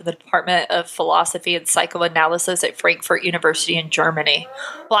Fellowship in the Department of Philosophy and Psychoanalysis at Frankfurt University in Germany.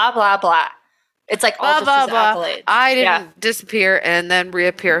 Blah, blah, blah. It's like all blah, just his blah, accolades. I didn't disappear and then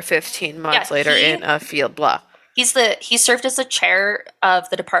reappear 15 months later in a field. Blah. He served as the chair of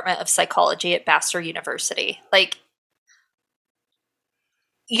the Department of Psychology at Vassar University. Like,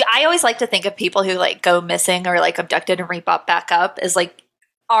 I always like to think of people who like go missing or like abducted and re-bop back up as like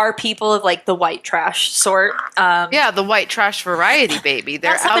are people of like the white trash sort. Yeah, the white trash variety, baby.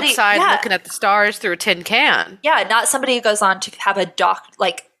 They're outside looking at the stars through a tin can. Yeah, not somebody who goes on to have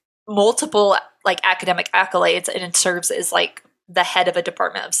multiple like academic accolades and serves as like the head of a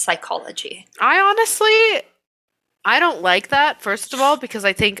department of psychology. I don't like that, first of all, because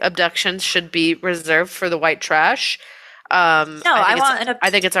I think abductions should be reserved for the white trash. I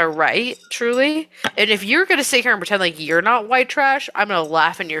think it's our right, truly. And if you're going to sit here and pretend like you're not white trash, I'm going to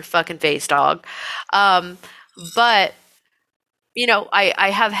laugh in your fucking face, dog. But, you know,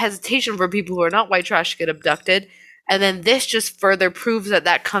 I have hesitation for people who are not white trash to get abducted. And then this just further proves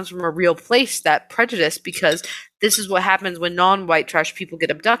that comes from a real place, that prejudice, because this is what happens when non-white trash people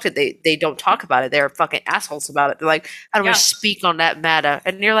get abducted. They don't talk about it. They're fucking assholes about it. They're like, I don't want to speak on that matter.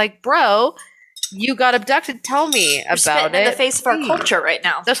 And you're like, bro, you got abducted. Tell me about it. In the face of our culture right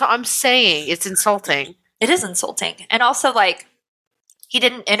now. That's what I'm saying. It's insulting. It is insulting. And also, like, he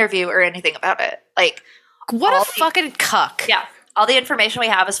didn't interview or anything about it. Like, what a fucking cuck. Yeah. All the information we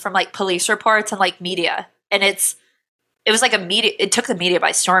have is from, like, police reports and, like, media. And it was like it took the media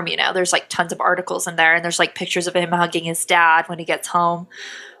by storm, you know. There's like tons of articles in there and there's like pictures of him hugging his dad when he gets home.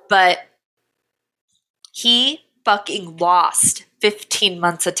 But he fucking lost 15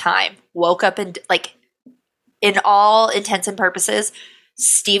 months of time. Woke up and like, in all intents and purposes,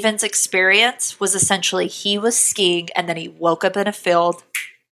 Stephen's experience was essentially he was skiing and then he woke up in a field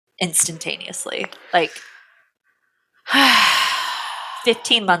instantaneously. Like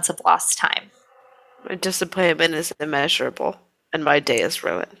 15 months of lost time. My disappointment is immeasurable, and my day is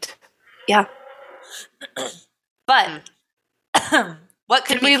ruined. Yeah. But what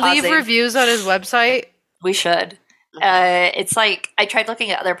could we leave reviews on his website? We should. It's like, I tried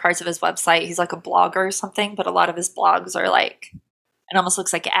looking at other parts of his website. He's like a blogger or something, but a lot of his blogs are like, it almost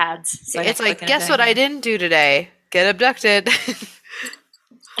looks like ads. So it's like, guess what I didn't do today? Get abducted.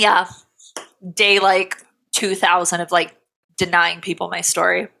 Yeah. Day like 2000 of like denying people my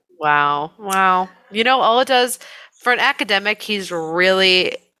story. Wow. You know, all it does for an academic, he's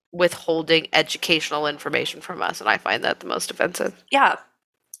really withholding educational information from us, and I find that the most offensive. Yeah,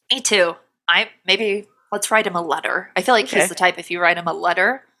 me too. Let's write him a letter. I feel like he's the type, if you write him a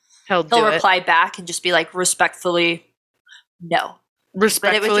letter, he'll reply back and just be like, respectfully, no.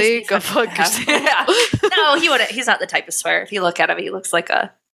 Respectfully, go fuck yourself. Yeah. No, he wouldn't. He's not the type to swear. If you look at him, he looks like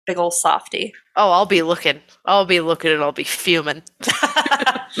a big old softy. Oh, I'll be looking and I'll be fuming.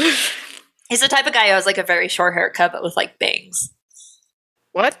 He's the type of guy who has like a very short haircut, but with like bangs.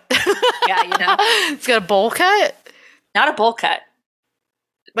 What? Yeah, you know. He's got a bowl cut? Not a bowl cut.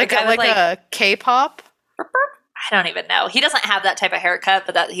 Like a K-pop? I don't even know. He doesn't have that type of haircut,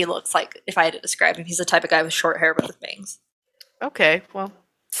 but that he looks like, if I had to describe him, he's the type of guy with short hair but with bangs. Okay, well,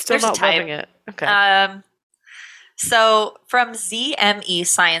 still not loving it. Okay. So from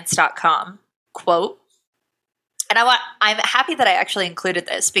zmescience.com, quote, and I'm happy that I actually included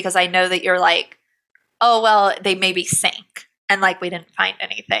this because I know that you're like, oh, well, they maybe sank and like we didn't find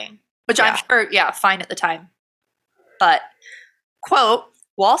anything, which I'm sure, fine at the time. But, quote,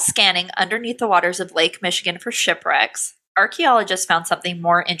 while scanning underneath the waters of Lake Michigan for shipwrecks, archaeologists found something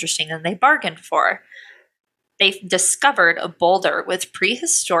more interesting than they bargained for. They discovered a boulder with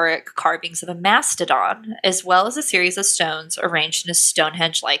prehistoric carvings of a mastodon, as well as a series of stones arranged in a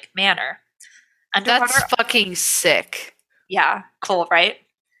Stonehenge-like manner. That's fucking sick. Yeah, cool, right?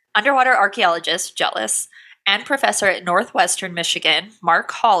 Underwater archaeologist, Jealous, and professor at Northwestern Michigan,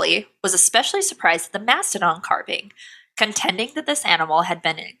 Mark Hawley, was especially surprised at the mastodon carving, contending that this animal had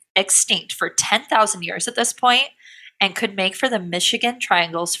been extinct for 10,000 years at this point and could make for the Michigan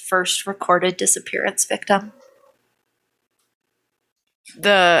Triangle's first recorded disappearance victim.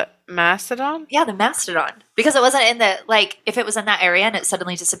 The mastodon? Yeah, the mastodon. Because it wasn't in the, like, if it was in that area and it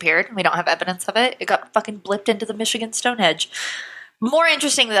suddenly disappeared and we don't have evidence of it, it got fucking blipped into the Michigan Stonehenge. More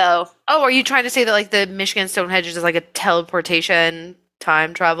interesting, though. Oh, are you trying to say that, like, the Michigan Stonehenge is like a teleportation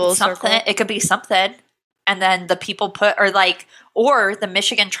time travel something circle? It could be something. And then the people or the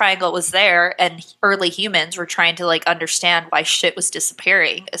Michigan Triangle was there and early humans were trying to, like, understand why shit was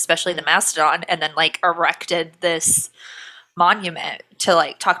disappearing, especially the mastodon, and then, like, erected this monument to,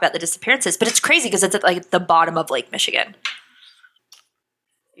 like, talk about the disappearances. But it's crazy because it's at, like, the bottom of Lake Michigan.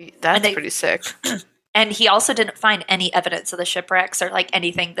 That's pretty sick. And he also didn't find any evidence of the shipwrecks or, like,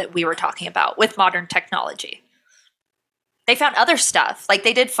 anything that we were talking about with modern technology. They found other stuff. Like,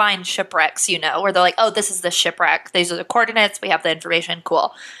 they did find shipwrecks, where they're like, oh, this is the shipwreck. These are the coordinates. We have the information.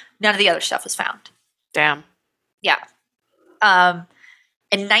 Cool. None of the other stuff was found. Damn. Yeah. In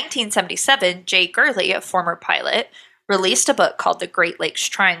 1977, Jay Gurley, a former pilot, released a book called The Great Lakes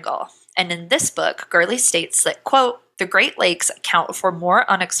Triangle. And in this book, Gurley states that, quote, the Great Lakes account for more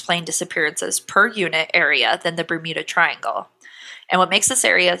unexplained disappearances per unit area than the Bermuda Triangle. And what makes this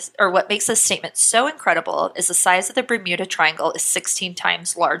statement so incredible is the size of the Bermuda Triangle is 16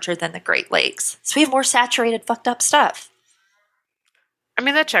 times larger than the Great Lakes. So we have more saturated, fucked up stuff. I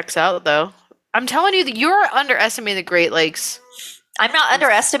mean, that checks out, though. I'm telling you that you're underestimating the Great Lakes. I'm not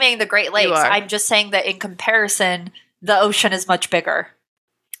underestimating the Great Lakes. You are. I'm just saying that in comparison, the ocean is much bigger.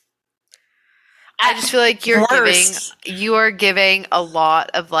 I just feel like you are giving a lot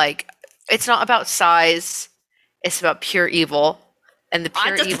of, like, it's not about size, it's about pure evil. And the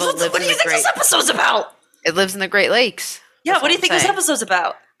pure evil lives in the Great Lakes. What do you think this episode's about? It lives in the Great Lakes. Yeah, what do you think this episode's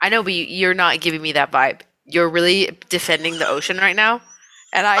about? I know, but you're not giving me that vibe. You're really defending the ocean right now.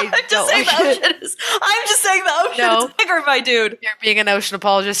 And I'm just saying the ocean is bigger, my dude. You're being an ocean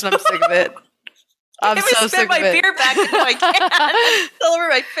apologist and I'm sick of it. I'm so sick of it. my beer back into my can all over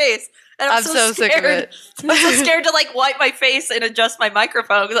my face. And I'm so sick of it. I'm so scared to, like, wipe my face and adjust my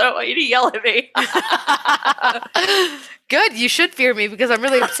microphone because I don't want you to yell at me. Good. You should fear me because I'm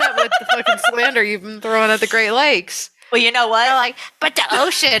really upset with the fucking slander you've been throwing at the Great Lakes. Well, you know what? They're like, but the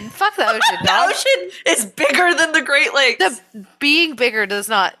ocean. Fuck the ocean. The ocean is bigger than the Great Lakes. The being bigger does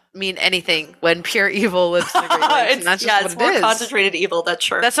not mean anything when pure evil lives in the Great Lakes. And that's just it's more concentrated evil. That's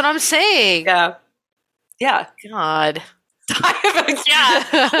true. That's what I'm saying. Yeah. Yeah. God. I'm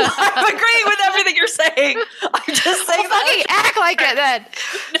agreeing with everything you're saying. I'm just saying. Fucking act like it then.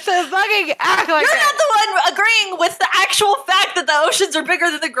 So fucking act like You're not the one agreeing with the actual fact that the oceans are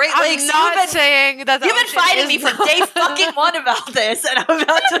bigger than the Great Lakes. I'm not saying that. You've been fighting me for day fucking one about this, and I'm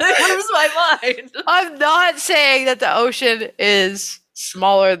about to lose my mind. I'm not saying that the ocean is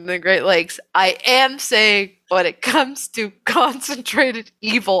smaller than the Great Lakes. I am saying when it comes to concentrated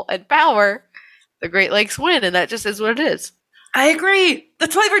evil and power, the Great Lakes win, and that just is what it is. I agree.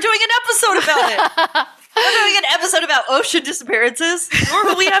 That's why we're doing an episode about it. We're doing an episode about ocean disappearances. Nor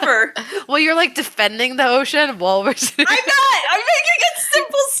will we ever. Well, you're, like, defending the ocean while we're sitting. I'm not. I'm making a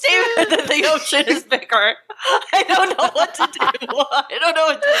simple statement that the ocean is bigger. I don't know what to do. I don't know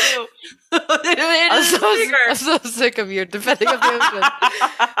what to do. It is bigger. I'm so sick of you defending of the ocean.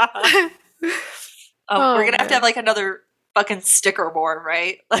 We're going to have, like, another fucking sticker more,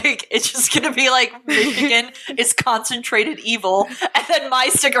 right? Like, it's just gonna be like, Michigan is concentrated evil, and then my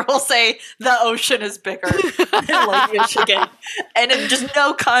sticker will say the ocean is bigger than Lake Michigan, and in just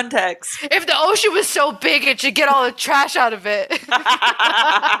no context. If the ocean was so big, it should get all the trash out of it.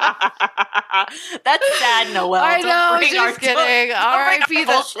 That's sad, Noelle. I know, just kidding. R.I.P.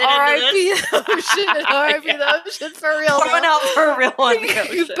 the ocean, R.I.P. the ocean for real. Pour one out for a real one.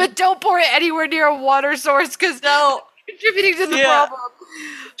 But don't pour it anywhere near a water source, because no. Contributing to the problem.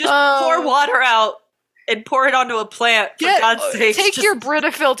 Just pour water out and pour it onto a plant, for God's sake. Take your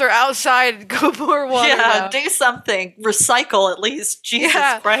Brita filter outside and go pour water. Yeah, do something. Recycle at least. Jesus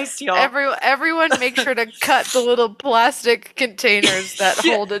Christ, y'all. Everyone make sure to cut the little plastic containers that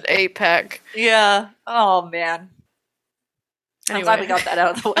hold an 8-pack. Yeah. Oh, man. Anyway. I'm glad we got that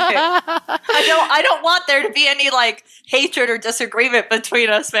out of the way. I don't want there to be any like hatred or disagreement between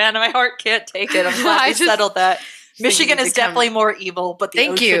us, man. My heart can't take it. I'm glad we settled that. Michigan is definitely more evil, but the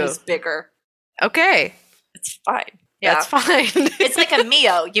ocean is bigger. Okay. It's fine. Yeah. That's fine. It's like a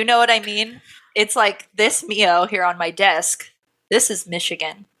Mio. You know what I mean? It's like this Mio here on my desk. This is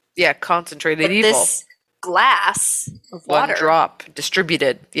Michigan. Yeah, concentrated but evil. This glass of water. One drop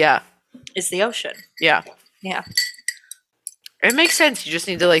distributed. Yeah. Is the ocean. Yeah. Yeah. It makes sense. You just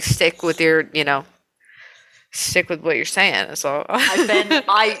need to like stick with your, stick with what you're saying. So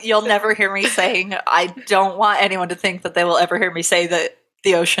you'll never hear me saying, I don't want anyone to think that they will ever hear me say that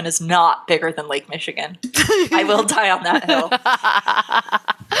the ocean is not bigger than Lake Michigan. I will die on that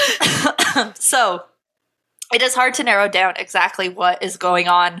hill. So it is hard to narrow down exactly what is going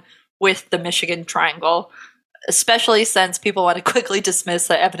on with the Michigan Triangle, especially since people want to quickly dismiss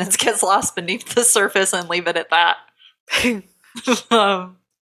that evidence gets lost beneath the surface and leave it at that. No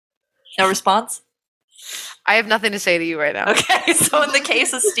response? I have nothing to say to you right now. Okay, so in the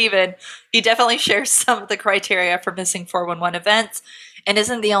case of Stephen, he definitely shares some of the criteria for missing 411 events and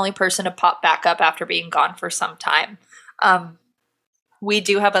isn't the only person to pop back up after being gone for some time. We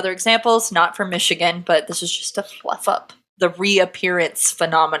do have other examples, not from Michigan, but this is just to fluff up the reappearance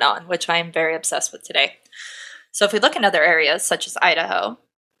phenomenon, which I am very obsessed with today. So if we look in other areas, such as Idaho,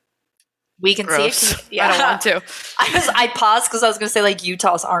 we can see it. Yeah. I don't want to. I paused because I was going to say like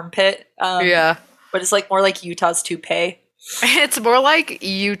Utah's armpit. Yeah. But it's like more like Utah's toupee. It's more like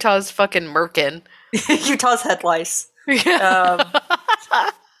Utah's fucking merkin. Utah's head lice. Yeah.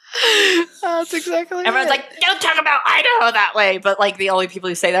 That's exactly Everyone's like, don't talk about Idaho that way. But like the only people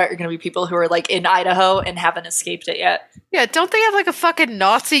who say that are going to be people who are like in Idaho and haven't escaped it yet. Yeah, don't they have like a fucking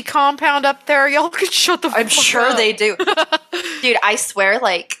Nazi compound up there? Y'all can shut the fuck up. I'm sure they do. Dude, I swear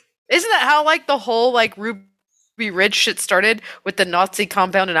like... Isn't that how like the whole like Ruby Ridge shit started with the Nazi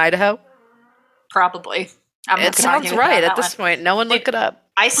compound in Idaho? Probably. It sounds right at this point. No one look it up.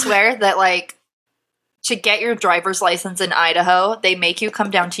 I swear that like to get your driver's license in Idaho, they make you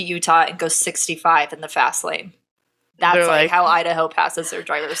come down to Utah and go 65 in the fast lane. That's like how Idaho passes their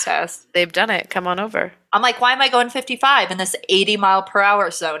driver's test. They've done it. Come on over. I'm like, why am I going 55 in this 80 mile per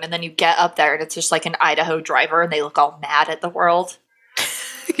hour zone? And then you get up there and it's just like an Idaho driver and they look all mad at the world.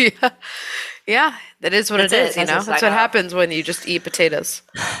 Yeah, that is what it is, you know? That's what happens when you just eat potatoes.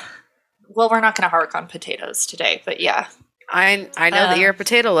 Well, we're not going to hark on potatoes today, but yeah. I know that you're a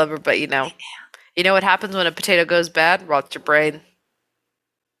potato lover, but you know what happens when a potato goes bad? Rots your brain.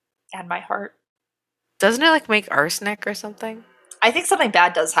 And my heart. Doesn't it like make arsenic or something? I think something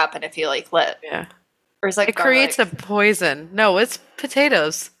bad does happen if you like lit. Yeah. Or is it creates a poison. No, it's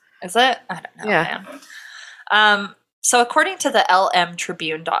potatoes. Is it? I don't know, man. So according to the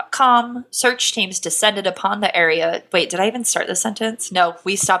lmtribune.com, search teams descended upon the area. Wait, did I even start the sentence? No,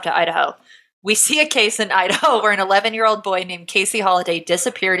 we stopped at Idaho. We see a case in Idaho where an 11-year-old boy named Casey Holiday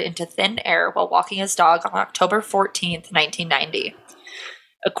disappeared into thin air while walking his dog on October 14th, 1990.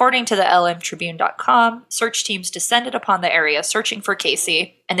 According to the lmtribune.com, search teams descended upon the area searching for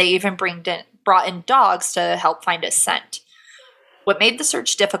Casey, and they even brought in dogs to help find his scent. What made the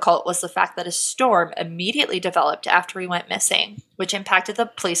search difficult was the fact that a storm immediately developed after he went missing, which impacted the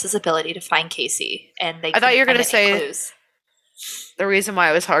police's ability to find Casey. And I thought you were going to say clues. The reason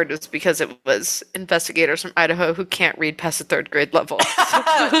why it was hard was because it was investigators from Idaho who can't read past the 3rd grade level.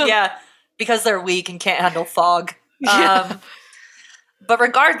 Yeah, because they're weak and can't handle fog. Yeah. But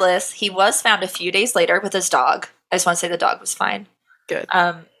regardless, he was found a few days later with his dog. I just want to say the dog was fine. Good.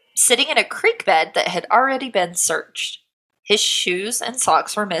 Sitting in a creek bed that had already been searched. His shoes and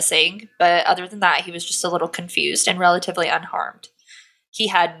socks were missing, but other than that, he was just a little confused and relatively unharmed. He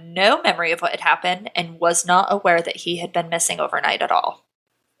had no memory of what had happened and was not aware that he had been missing overnight at all.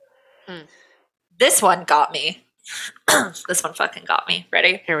 This one got me. This one fucking got me.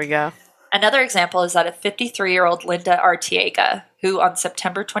 Ready? Here we go. Another example is that of 53-year-old Linda Artiega, who on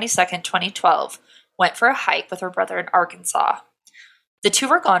September 22nd, 2012, went for a hike with her brother in Arkansas. The two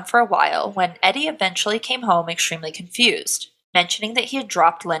were gone for a while when Eddie eventually came home extremely confused, mentioning that he had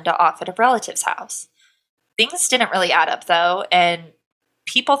dropped Linda off at a relative's house. Things didn't really add up, though, and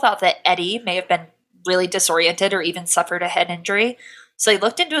people thought that Eddie may have been really disoriented or even suffered a head injury, so they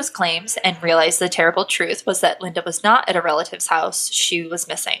looked into his claims and realized the terrible truth was that Linda was not at a relative's house, she was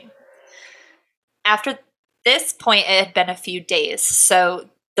missing. After this point, it had been a few days, so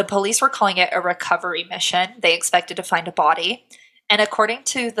The police were calling it a recovery mission. They expected to find a body. And according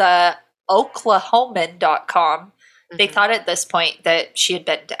to the Oklahoman.com, they thought at this point that she had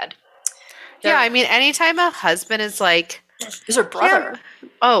been dead. Yeah, I mean, anytime a husband is like, it was her brother.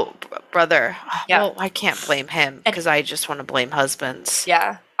 Brother. Yeah. Well, I can't blame him because I just want to blame husbands.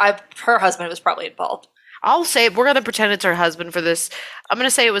 Yeah, her husband was probably involved. I'll say we're gonna pretend it's her husband for this. I'm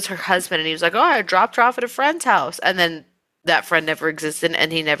gonna say it was her husband, and he was like, "Oh, I dropped her off at a friend's house," and then that friend never existed,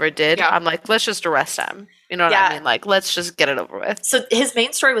 and he never did. Yeah. I'm like, let's just arrest him. You know what I mean? Like, let's just get it over with. So his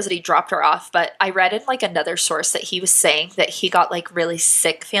main story was that he dropped her off, but I read in like another source that he was saying that he got like really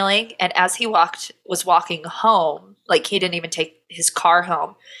sick feeling, and as he was walking home, like he didn't even take his car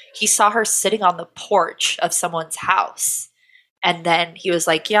home, he saw her sitting on the porch of someone's house. And then he was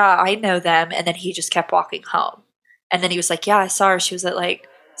like, yeah, I know them. And then he just kept walking home. And then he was like, yeah, I saw her. She was at like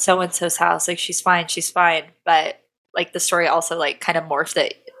so-and-so's house. Like, she's fine. But like the story also like kind of morphed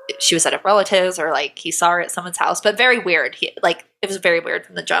that she was at a relative's or like he saw her at someone's house. But very weird. It was very weird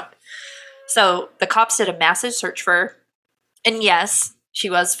from the jump. So the cops did a massive search for her. And yes, she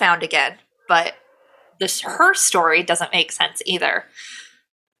was found again. But her story doesn't make sense either.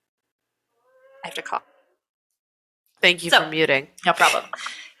 I have to call. Thank you for muting. No problem.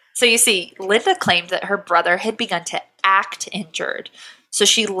 So you see, Linda claimed that her brother had begun to act injured. So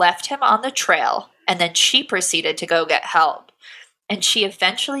she left him on the trail, and then she proceeded to go get help. And she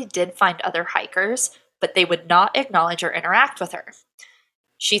eventually did find other hikers, but they would not acknowledge or interact with her.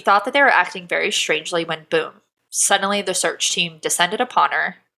 She thought that they were acting very strangely when, boom, suddenly the search team descended upon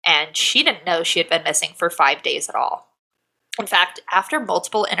her, and she didn't know she had been missing for 5 days at all. In fact, after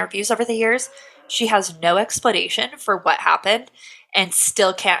multiple interviews over the years, she has no explanation for what happened and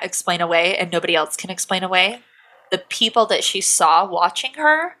still can't explain away, and nobody else can explain away the people that she saw watching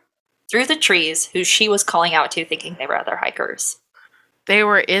her through the trees who she was calling out to thinking they were other hikers. They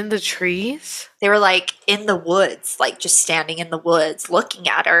were in the trees? They were like in the woods, like just standing in the woods looking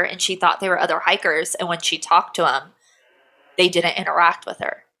at her, and she thought they were other hikers. And when she talked to them, they didn't interact with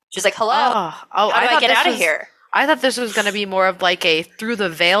her. She's like, hello, how do I get out of here? I thought this was going to be more of like a through the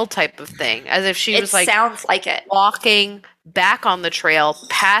veil type of thing, as if she was like sounds like it walking back on the trail,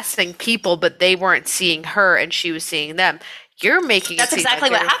 passing people, but they weren't seeing her and she was seeing them. You're making that's it seem exactly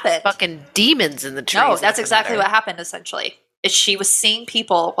like what happened. Fucking demons in the trees. No, that's exactly what happened. Essentially, is she was seeing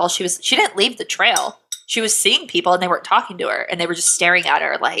people while she didn't leave the trail. She was seeing people and they weren't talking to her, and they were just staring at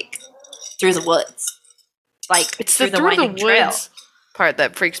her like through the woods, like it's through the winding trail. Part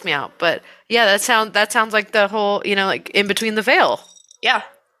that freaks me out. But yeah, that sounds like the whole, like in between the veil. Yeah.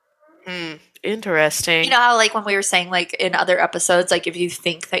 Interesting. You know how like when we were saying like in other episodes, like if you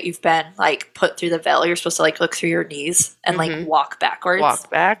think that you've been like put through the veil, you're supposed to like look through your knees and like walk backwards. Walk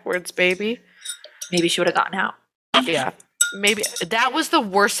backwards, baby. Maybe she would have gotten out. Yeah. Maybe that was the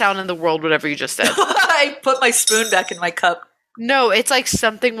worst sound in the world, whatever you just said. I put my spoon back in my cup. No, it's like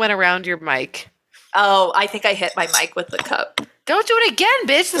something went around your mic. Oh, I think I hit my mic with the cup. Don't do it again,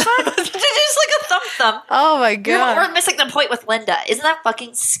 bitch. It's not just like a thump. Oh my god. We're missing the point with Linda. Isn't that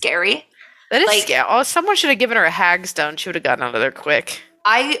fucking scary? That is scary. Oh, someone should have given her a hagstone. She would have gotten out of there quick.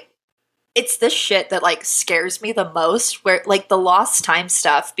 It's this shit that like scares me the most, where like the lost time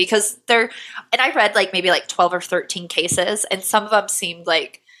stuff, because and I read like maybe like 12 or 13 cases, and some of them seemed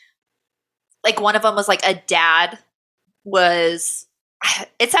like one of them was like a dad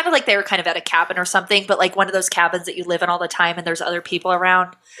it sounded like they were kind of at a cabin or something, but like one of those cabins that you live in all the time and there's other people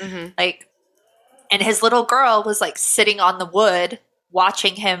around. Like, and his little girl was like sitting on the wood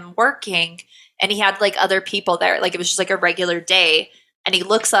watching him working, and he had like other people there. Like it was just like a regular day, and he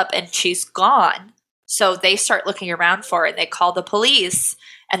looks up and she's gone. So they start looking around for her, and they call the police,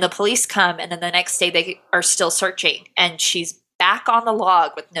 and the police come, and then the next day they are still searching, and she's back on the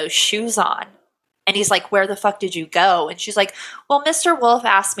log with no shoes on. And he's like, where the fuck did you go? And she's like, well, Mr. Wolf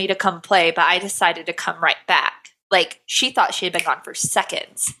asked me to come play, but I decided to come right back. Like, she thought she had been gone for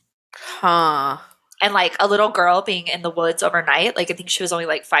seconds. Huh. And like a little girl being in the woods overnight, like I think she was only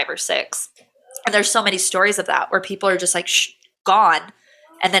like 5 or 6. And there's so many stories of that where people are just like gone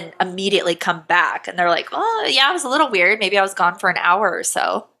and then immediately come back. And they're like, oh, yeah, it was a little weird. Maybe I was gone for an hour or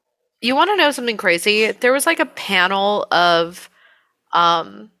so. You want to know something crazy? There was like a panel of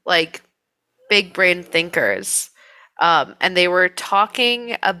like big brain thinkers, and they were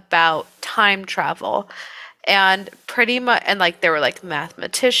talking about time travel, and pretty much, and like there were like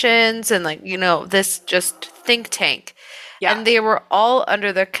mathematicians and like this just think tank, and they were all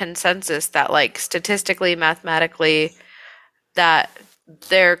under the consensus that like statistically, mathematically, that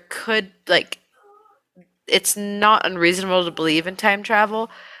there could like it's not unreasonable to believe in time travel,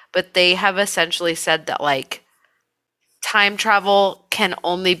 but they have essentially said that like time travel can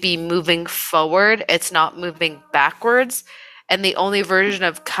only be moving forward. It's not moving backwards. And the only version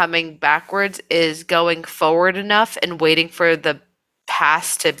of coming backwards is going forward enough and waiting for the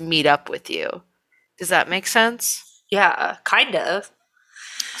past to meet up with you. Does that make sense? Yeah, kind of.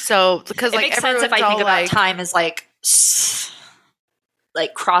 So, because It like makes sense if everyone's I all think about like, time as like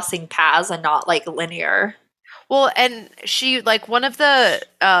crossing paths and not like linear. well, and she like one of the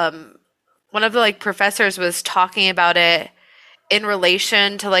like professors was talking about it in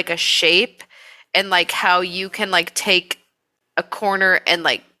relation to like a shape and like how you can like take a corner and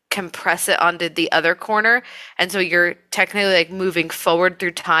like compress it onto the other corner, and so you're technically like moving forward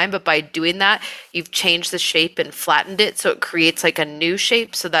through time, but by doing that you've changed the shape and flattened it so it creates like a new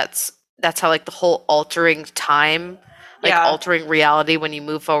shape. So that's how like the whole altering time, like Yeah. altering reality when you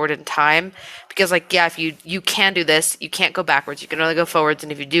move forward in time. Because like, yeah, if you can do this, you can't go backwards, you can only go forwards,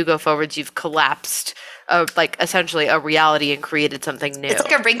 and if you do go forwards, you've collapsed like essentially a reality and created something new. It's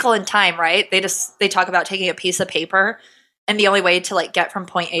like a wrinkle in time, right? They talk about taking a piece of paper, and the only way to like get from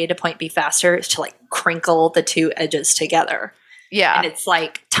point A to point B faster is to like crinkle the two edges together. Yeah. And it's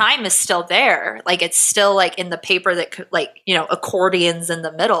like time is still there. Like it's still like in the paper that could like, you know, accordions in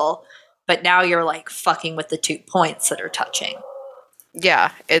the middle, but now you're like fucking with the 2 points that are touching.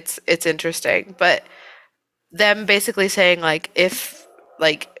 Yeah, it's interesting. But them basically saying like, if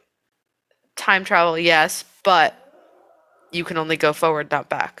like time travel, yes, but you can only go forward, not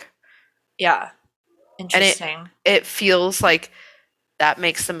back. Yeah. And Interesting. it feels like that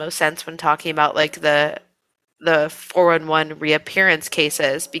makes the most sense when talking about like the 411 reappearance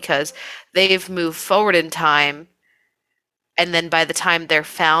cases, because they've moved forward in time, and then by the time they're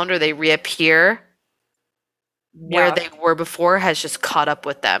found or they reappear, where Yeah. they were before has just caught up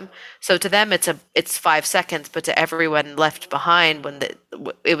with them. So to them it's 5 seconds, but to everyone left behind when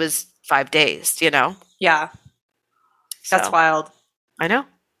it was 5 days, you know? Yeah. That's So, wild. I know.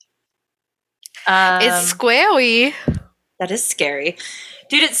 It's scary. That is scary.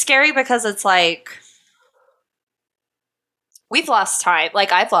 Dude, it's scary because it's like we've lost time.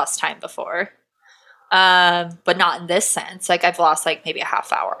 Like I've lost time before. But not in this sense. Like I've lost like maybe a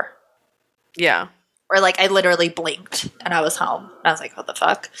half hour. Yeah. Or like I literally blinked and I was home. And I was like, what the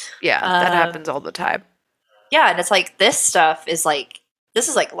fuck? Yeah, that happens all the time. Yeah, and it's like this stuff is like this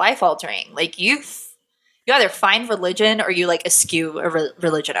is like life altering. Like you either find religion or you like eschew a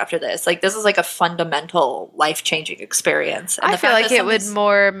religion after this. Like this is like a fundamental life changing experience. And I the feel fact like that it would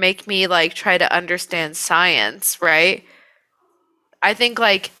more make me like try to understand science, right? I think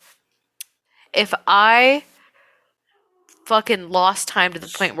like if I fucking lost time to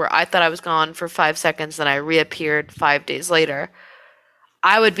the point where I thought I was gone for 5 seconds, then I reappeared 5 days later,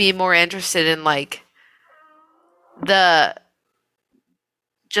 I would be more interested in like the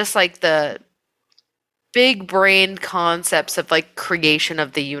just like the big brain concepts of like creation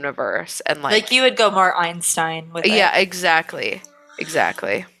of the universe and like you would go more Einstein with it. Yeah, exactly.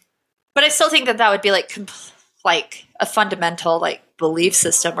 But I still think that would be like like a fundamental like belief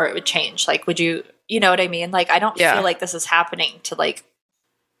system where it would change. Like would you know what I mean? Like I don't feel like this is happening to like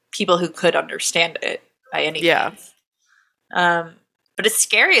people who could understand it by any means. But it's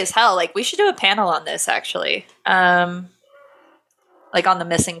scary as hell. Like we should do a panel on this actually. Like on the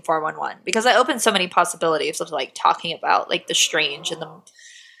missing 411, because I opened so many possibilities of like talking about like the strange and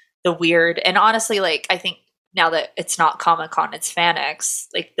the weird. And honestly, like I think now that it's not Comic-Con, it's FanX,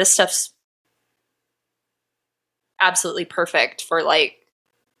 like this stuff's absolutely perfect for like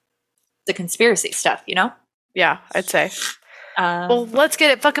the conspiracy stuff, you know? Yeah, I'd say. Well, let's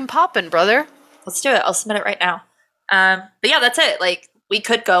get it fucking popping, brother. Let's do it. I'll submit it right now. But yeah, that's it. Like we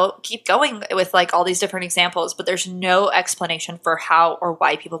could keep going with like all these different examples, but there's no explanation for how or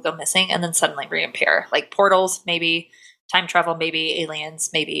why people go missing and then suddenly reappear. Like portals, maybe time travel, maybe aliens,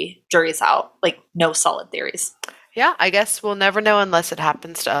 maybe jury's out. Like no solid theories. Yeah, I guess we'll never know unless it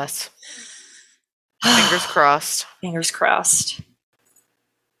happens to us. Fingers crossed. Fingers crossed.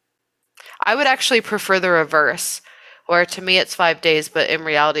 I would actually prefer the reverse, where to me it's 5 days, but in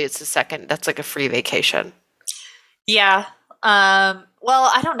reality it's a second. That's like a free vacation. Yeah.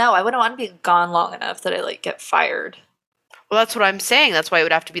 Well, I don't know. I wouldn't want to be gone long enough that I like get fired. Well, that's what I'm saying. That's why it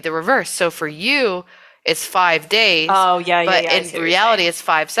would have to be the reverse. So for you, it's 5 days. Oh, yeah, but yeah. in reality, it's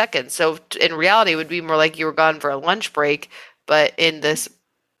 5 seconds. So in reality, it would be more like you were gone for a lunch break, but in this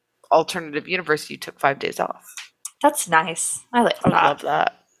alternative universe, you took 5 days off. That's nice. I like that. I would love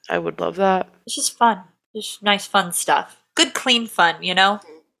that. I would love that. It's just fun. Just nice, fun stuff. Good, clean fun, you know?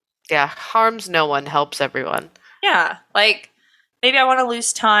 Yeah, harms no one, helps everyone. Yeah, like maybe I want to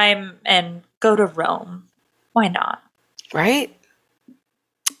lose time and go to Rome. Why not? Right?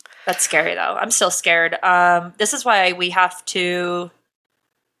 That's scary, though. I'm still scared. This is why we have to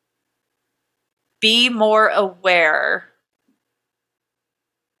be more aware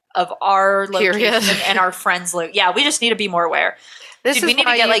of our location and our friends' Yeah, we just need to be more aware. This is we need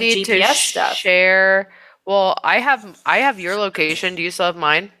why to get you like need GPS to stuff. share. Well, I have your location. Do you still have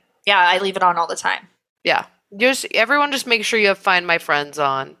mine? Yeah, I leave it on all the time. Yeah. Everyone just make sure you have Find My Friends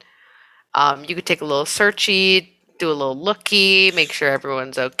on. You could take a little searchy, do a little looky, make sure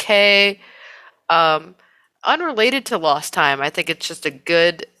everyone's okay. Unrelated to lost time, I think it's just a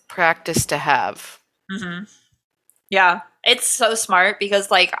good practice to have. Mm-hmm. Yeah, it's so smart because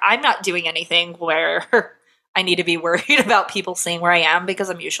like I'm not doing anything where I need to be worried about people seeing where I am because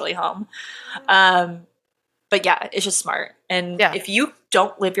I'm usually home. But yeah, it's just smart. And if you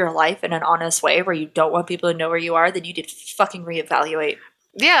don't live your life in an honest way where you don't want people to know where you are, then you need to fucking reevaluate.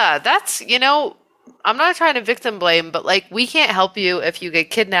 Yeah, that's, I'm not trying to victim blame, but like we can't help you if you get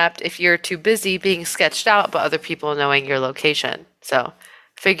kidnapped if you're too busy being sketched out by other people knowing your location. So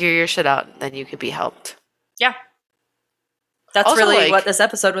figure your shit out, then you could be helped. Yeah. That's also, really what this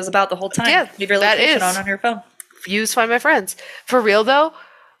episode was about the whole time. Yeah, leave your location on your phone. Use Find My Friends. For real though,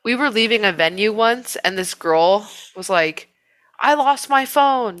 we were leaving a venue once and this girl was like, I lost my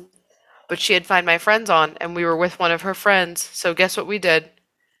phone. But she had Find My Friends on and we were with one of her friends. So guess what we did?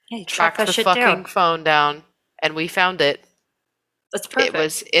 Yeah, tracked the fucking phone down and we found it. That's perfect. It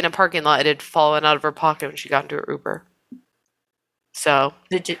was in a parking lot. It had fallen out of her pocket when she got into her Uber. So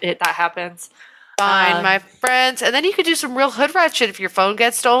that happens. Find My Friends. And then you could do some real hood rat shit if your phone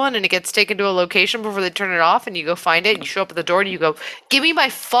gets stolen and it gets taken to a location before they turn it off and you go find it and you show up at the door and you go, give me my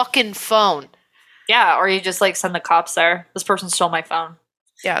fucking phone. Yeah, or you just like send the cops there. This person stole my phone.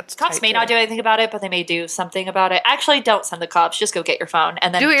 Yeah, it's cops may not do anything about it, but they may do something about it. Actually, don't send the cops. Just go get your phone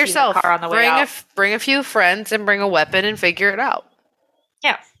and then do it yourself. The car on the way out. Bring a few friends and bring a weapon and figure it out.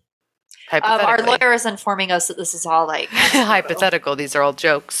 Yeah. Our lawyer is informing us that this is all like hypothetical. These are all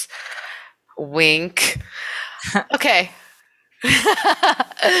jokes. Wink. Okay.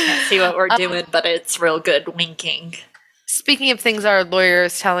 Can't see what we're doing, but it's real good winking. Speaking of things our lawyer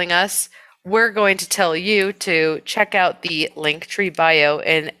is telling us, we're going to tell you to check out the Linktree bio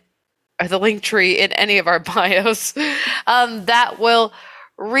or the Linktree in any of our bios. That will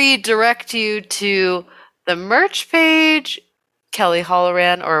redirect you to the merch page, Kelly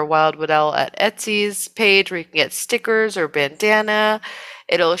Holloran or Wildwood L at Etsy's page where you can get stickers or bandana.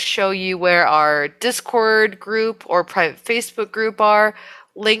 It'll show you where our Discord group or private Facebook group are,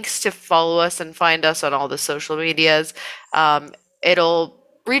 links to follow us and find us on all the social medias. It'll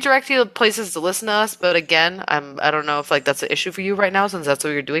redirect you to places to listen to us, but again, I don't know if like that's an issue for you right now since that's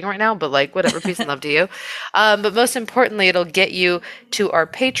what you're doing right now, but like whatever, peace and love to you. But most importantly, it'll get you to our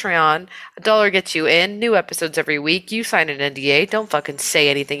Patreon. $1 gets you in, new episodes every week. You sign an NDA. Don't fucking say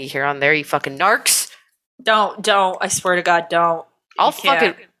anything you hear on there, you fucking narcs. Don't. I swear to God, don't. I'll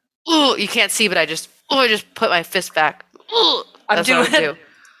fucking. Ooh, you can't see, but I just put my fist back. Ooh, that's what I do.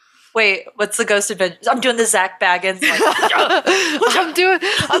 Wait, what's the Ghost Adventure? I'm doing the Zach Baggins. Like, I'm doing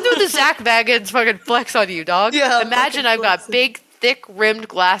the Zach Baggins fucking flex on you, dog. Yeah, imagine I've got big, thick rimmed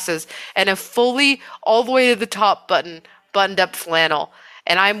glasses and a fully all the way to the top buttoned up flannel.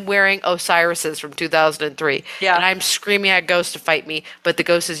 And I'm wearing Osiris's from 2003. Yeah. And I'm screaming at Ghost to fight me, but the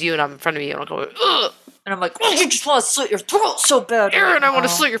Ghost is you and I'm in front of you and I'm going, ugh. And I'm like, oh, you just want to slit your throat so bad. Aaron, I want to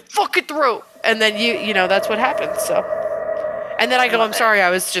slit your fucking throat. And then you know, that's what happens, so. And then I go, I'm sorry,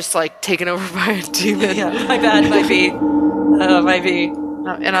 I was just like taken over by a demon. Yeah, my bad, might be. And I'm like,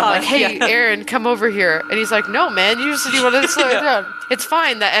 hey, Aaron, come over here. And he's like, no, man, you just said you wanted to slow it down. It's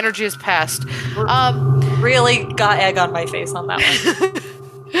fine, that energy has passed. Really got egg on my face on that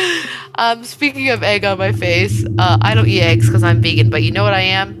one. Speaking of egg on my face, I don't eat eggs because I'm vegan, but you know what I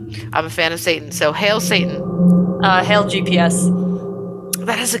am? I'm a fan of Satan, so hail Satan. Hail GPS.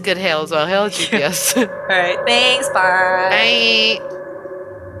 That is a good hail as well. Hail GPS. All right, thanks, bye. Bye.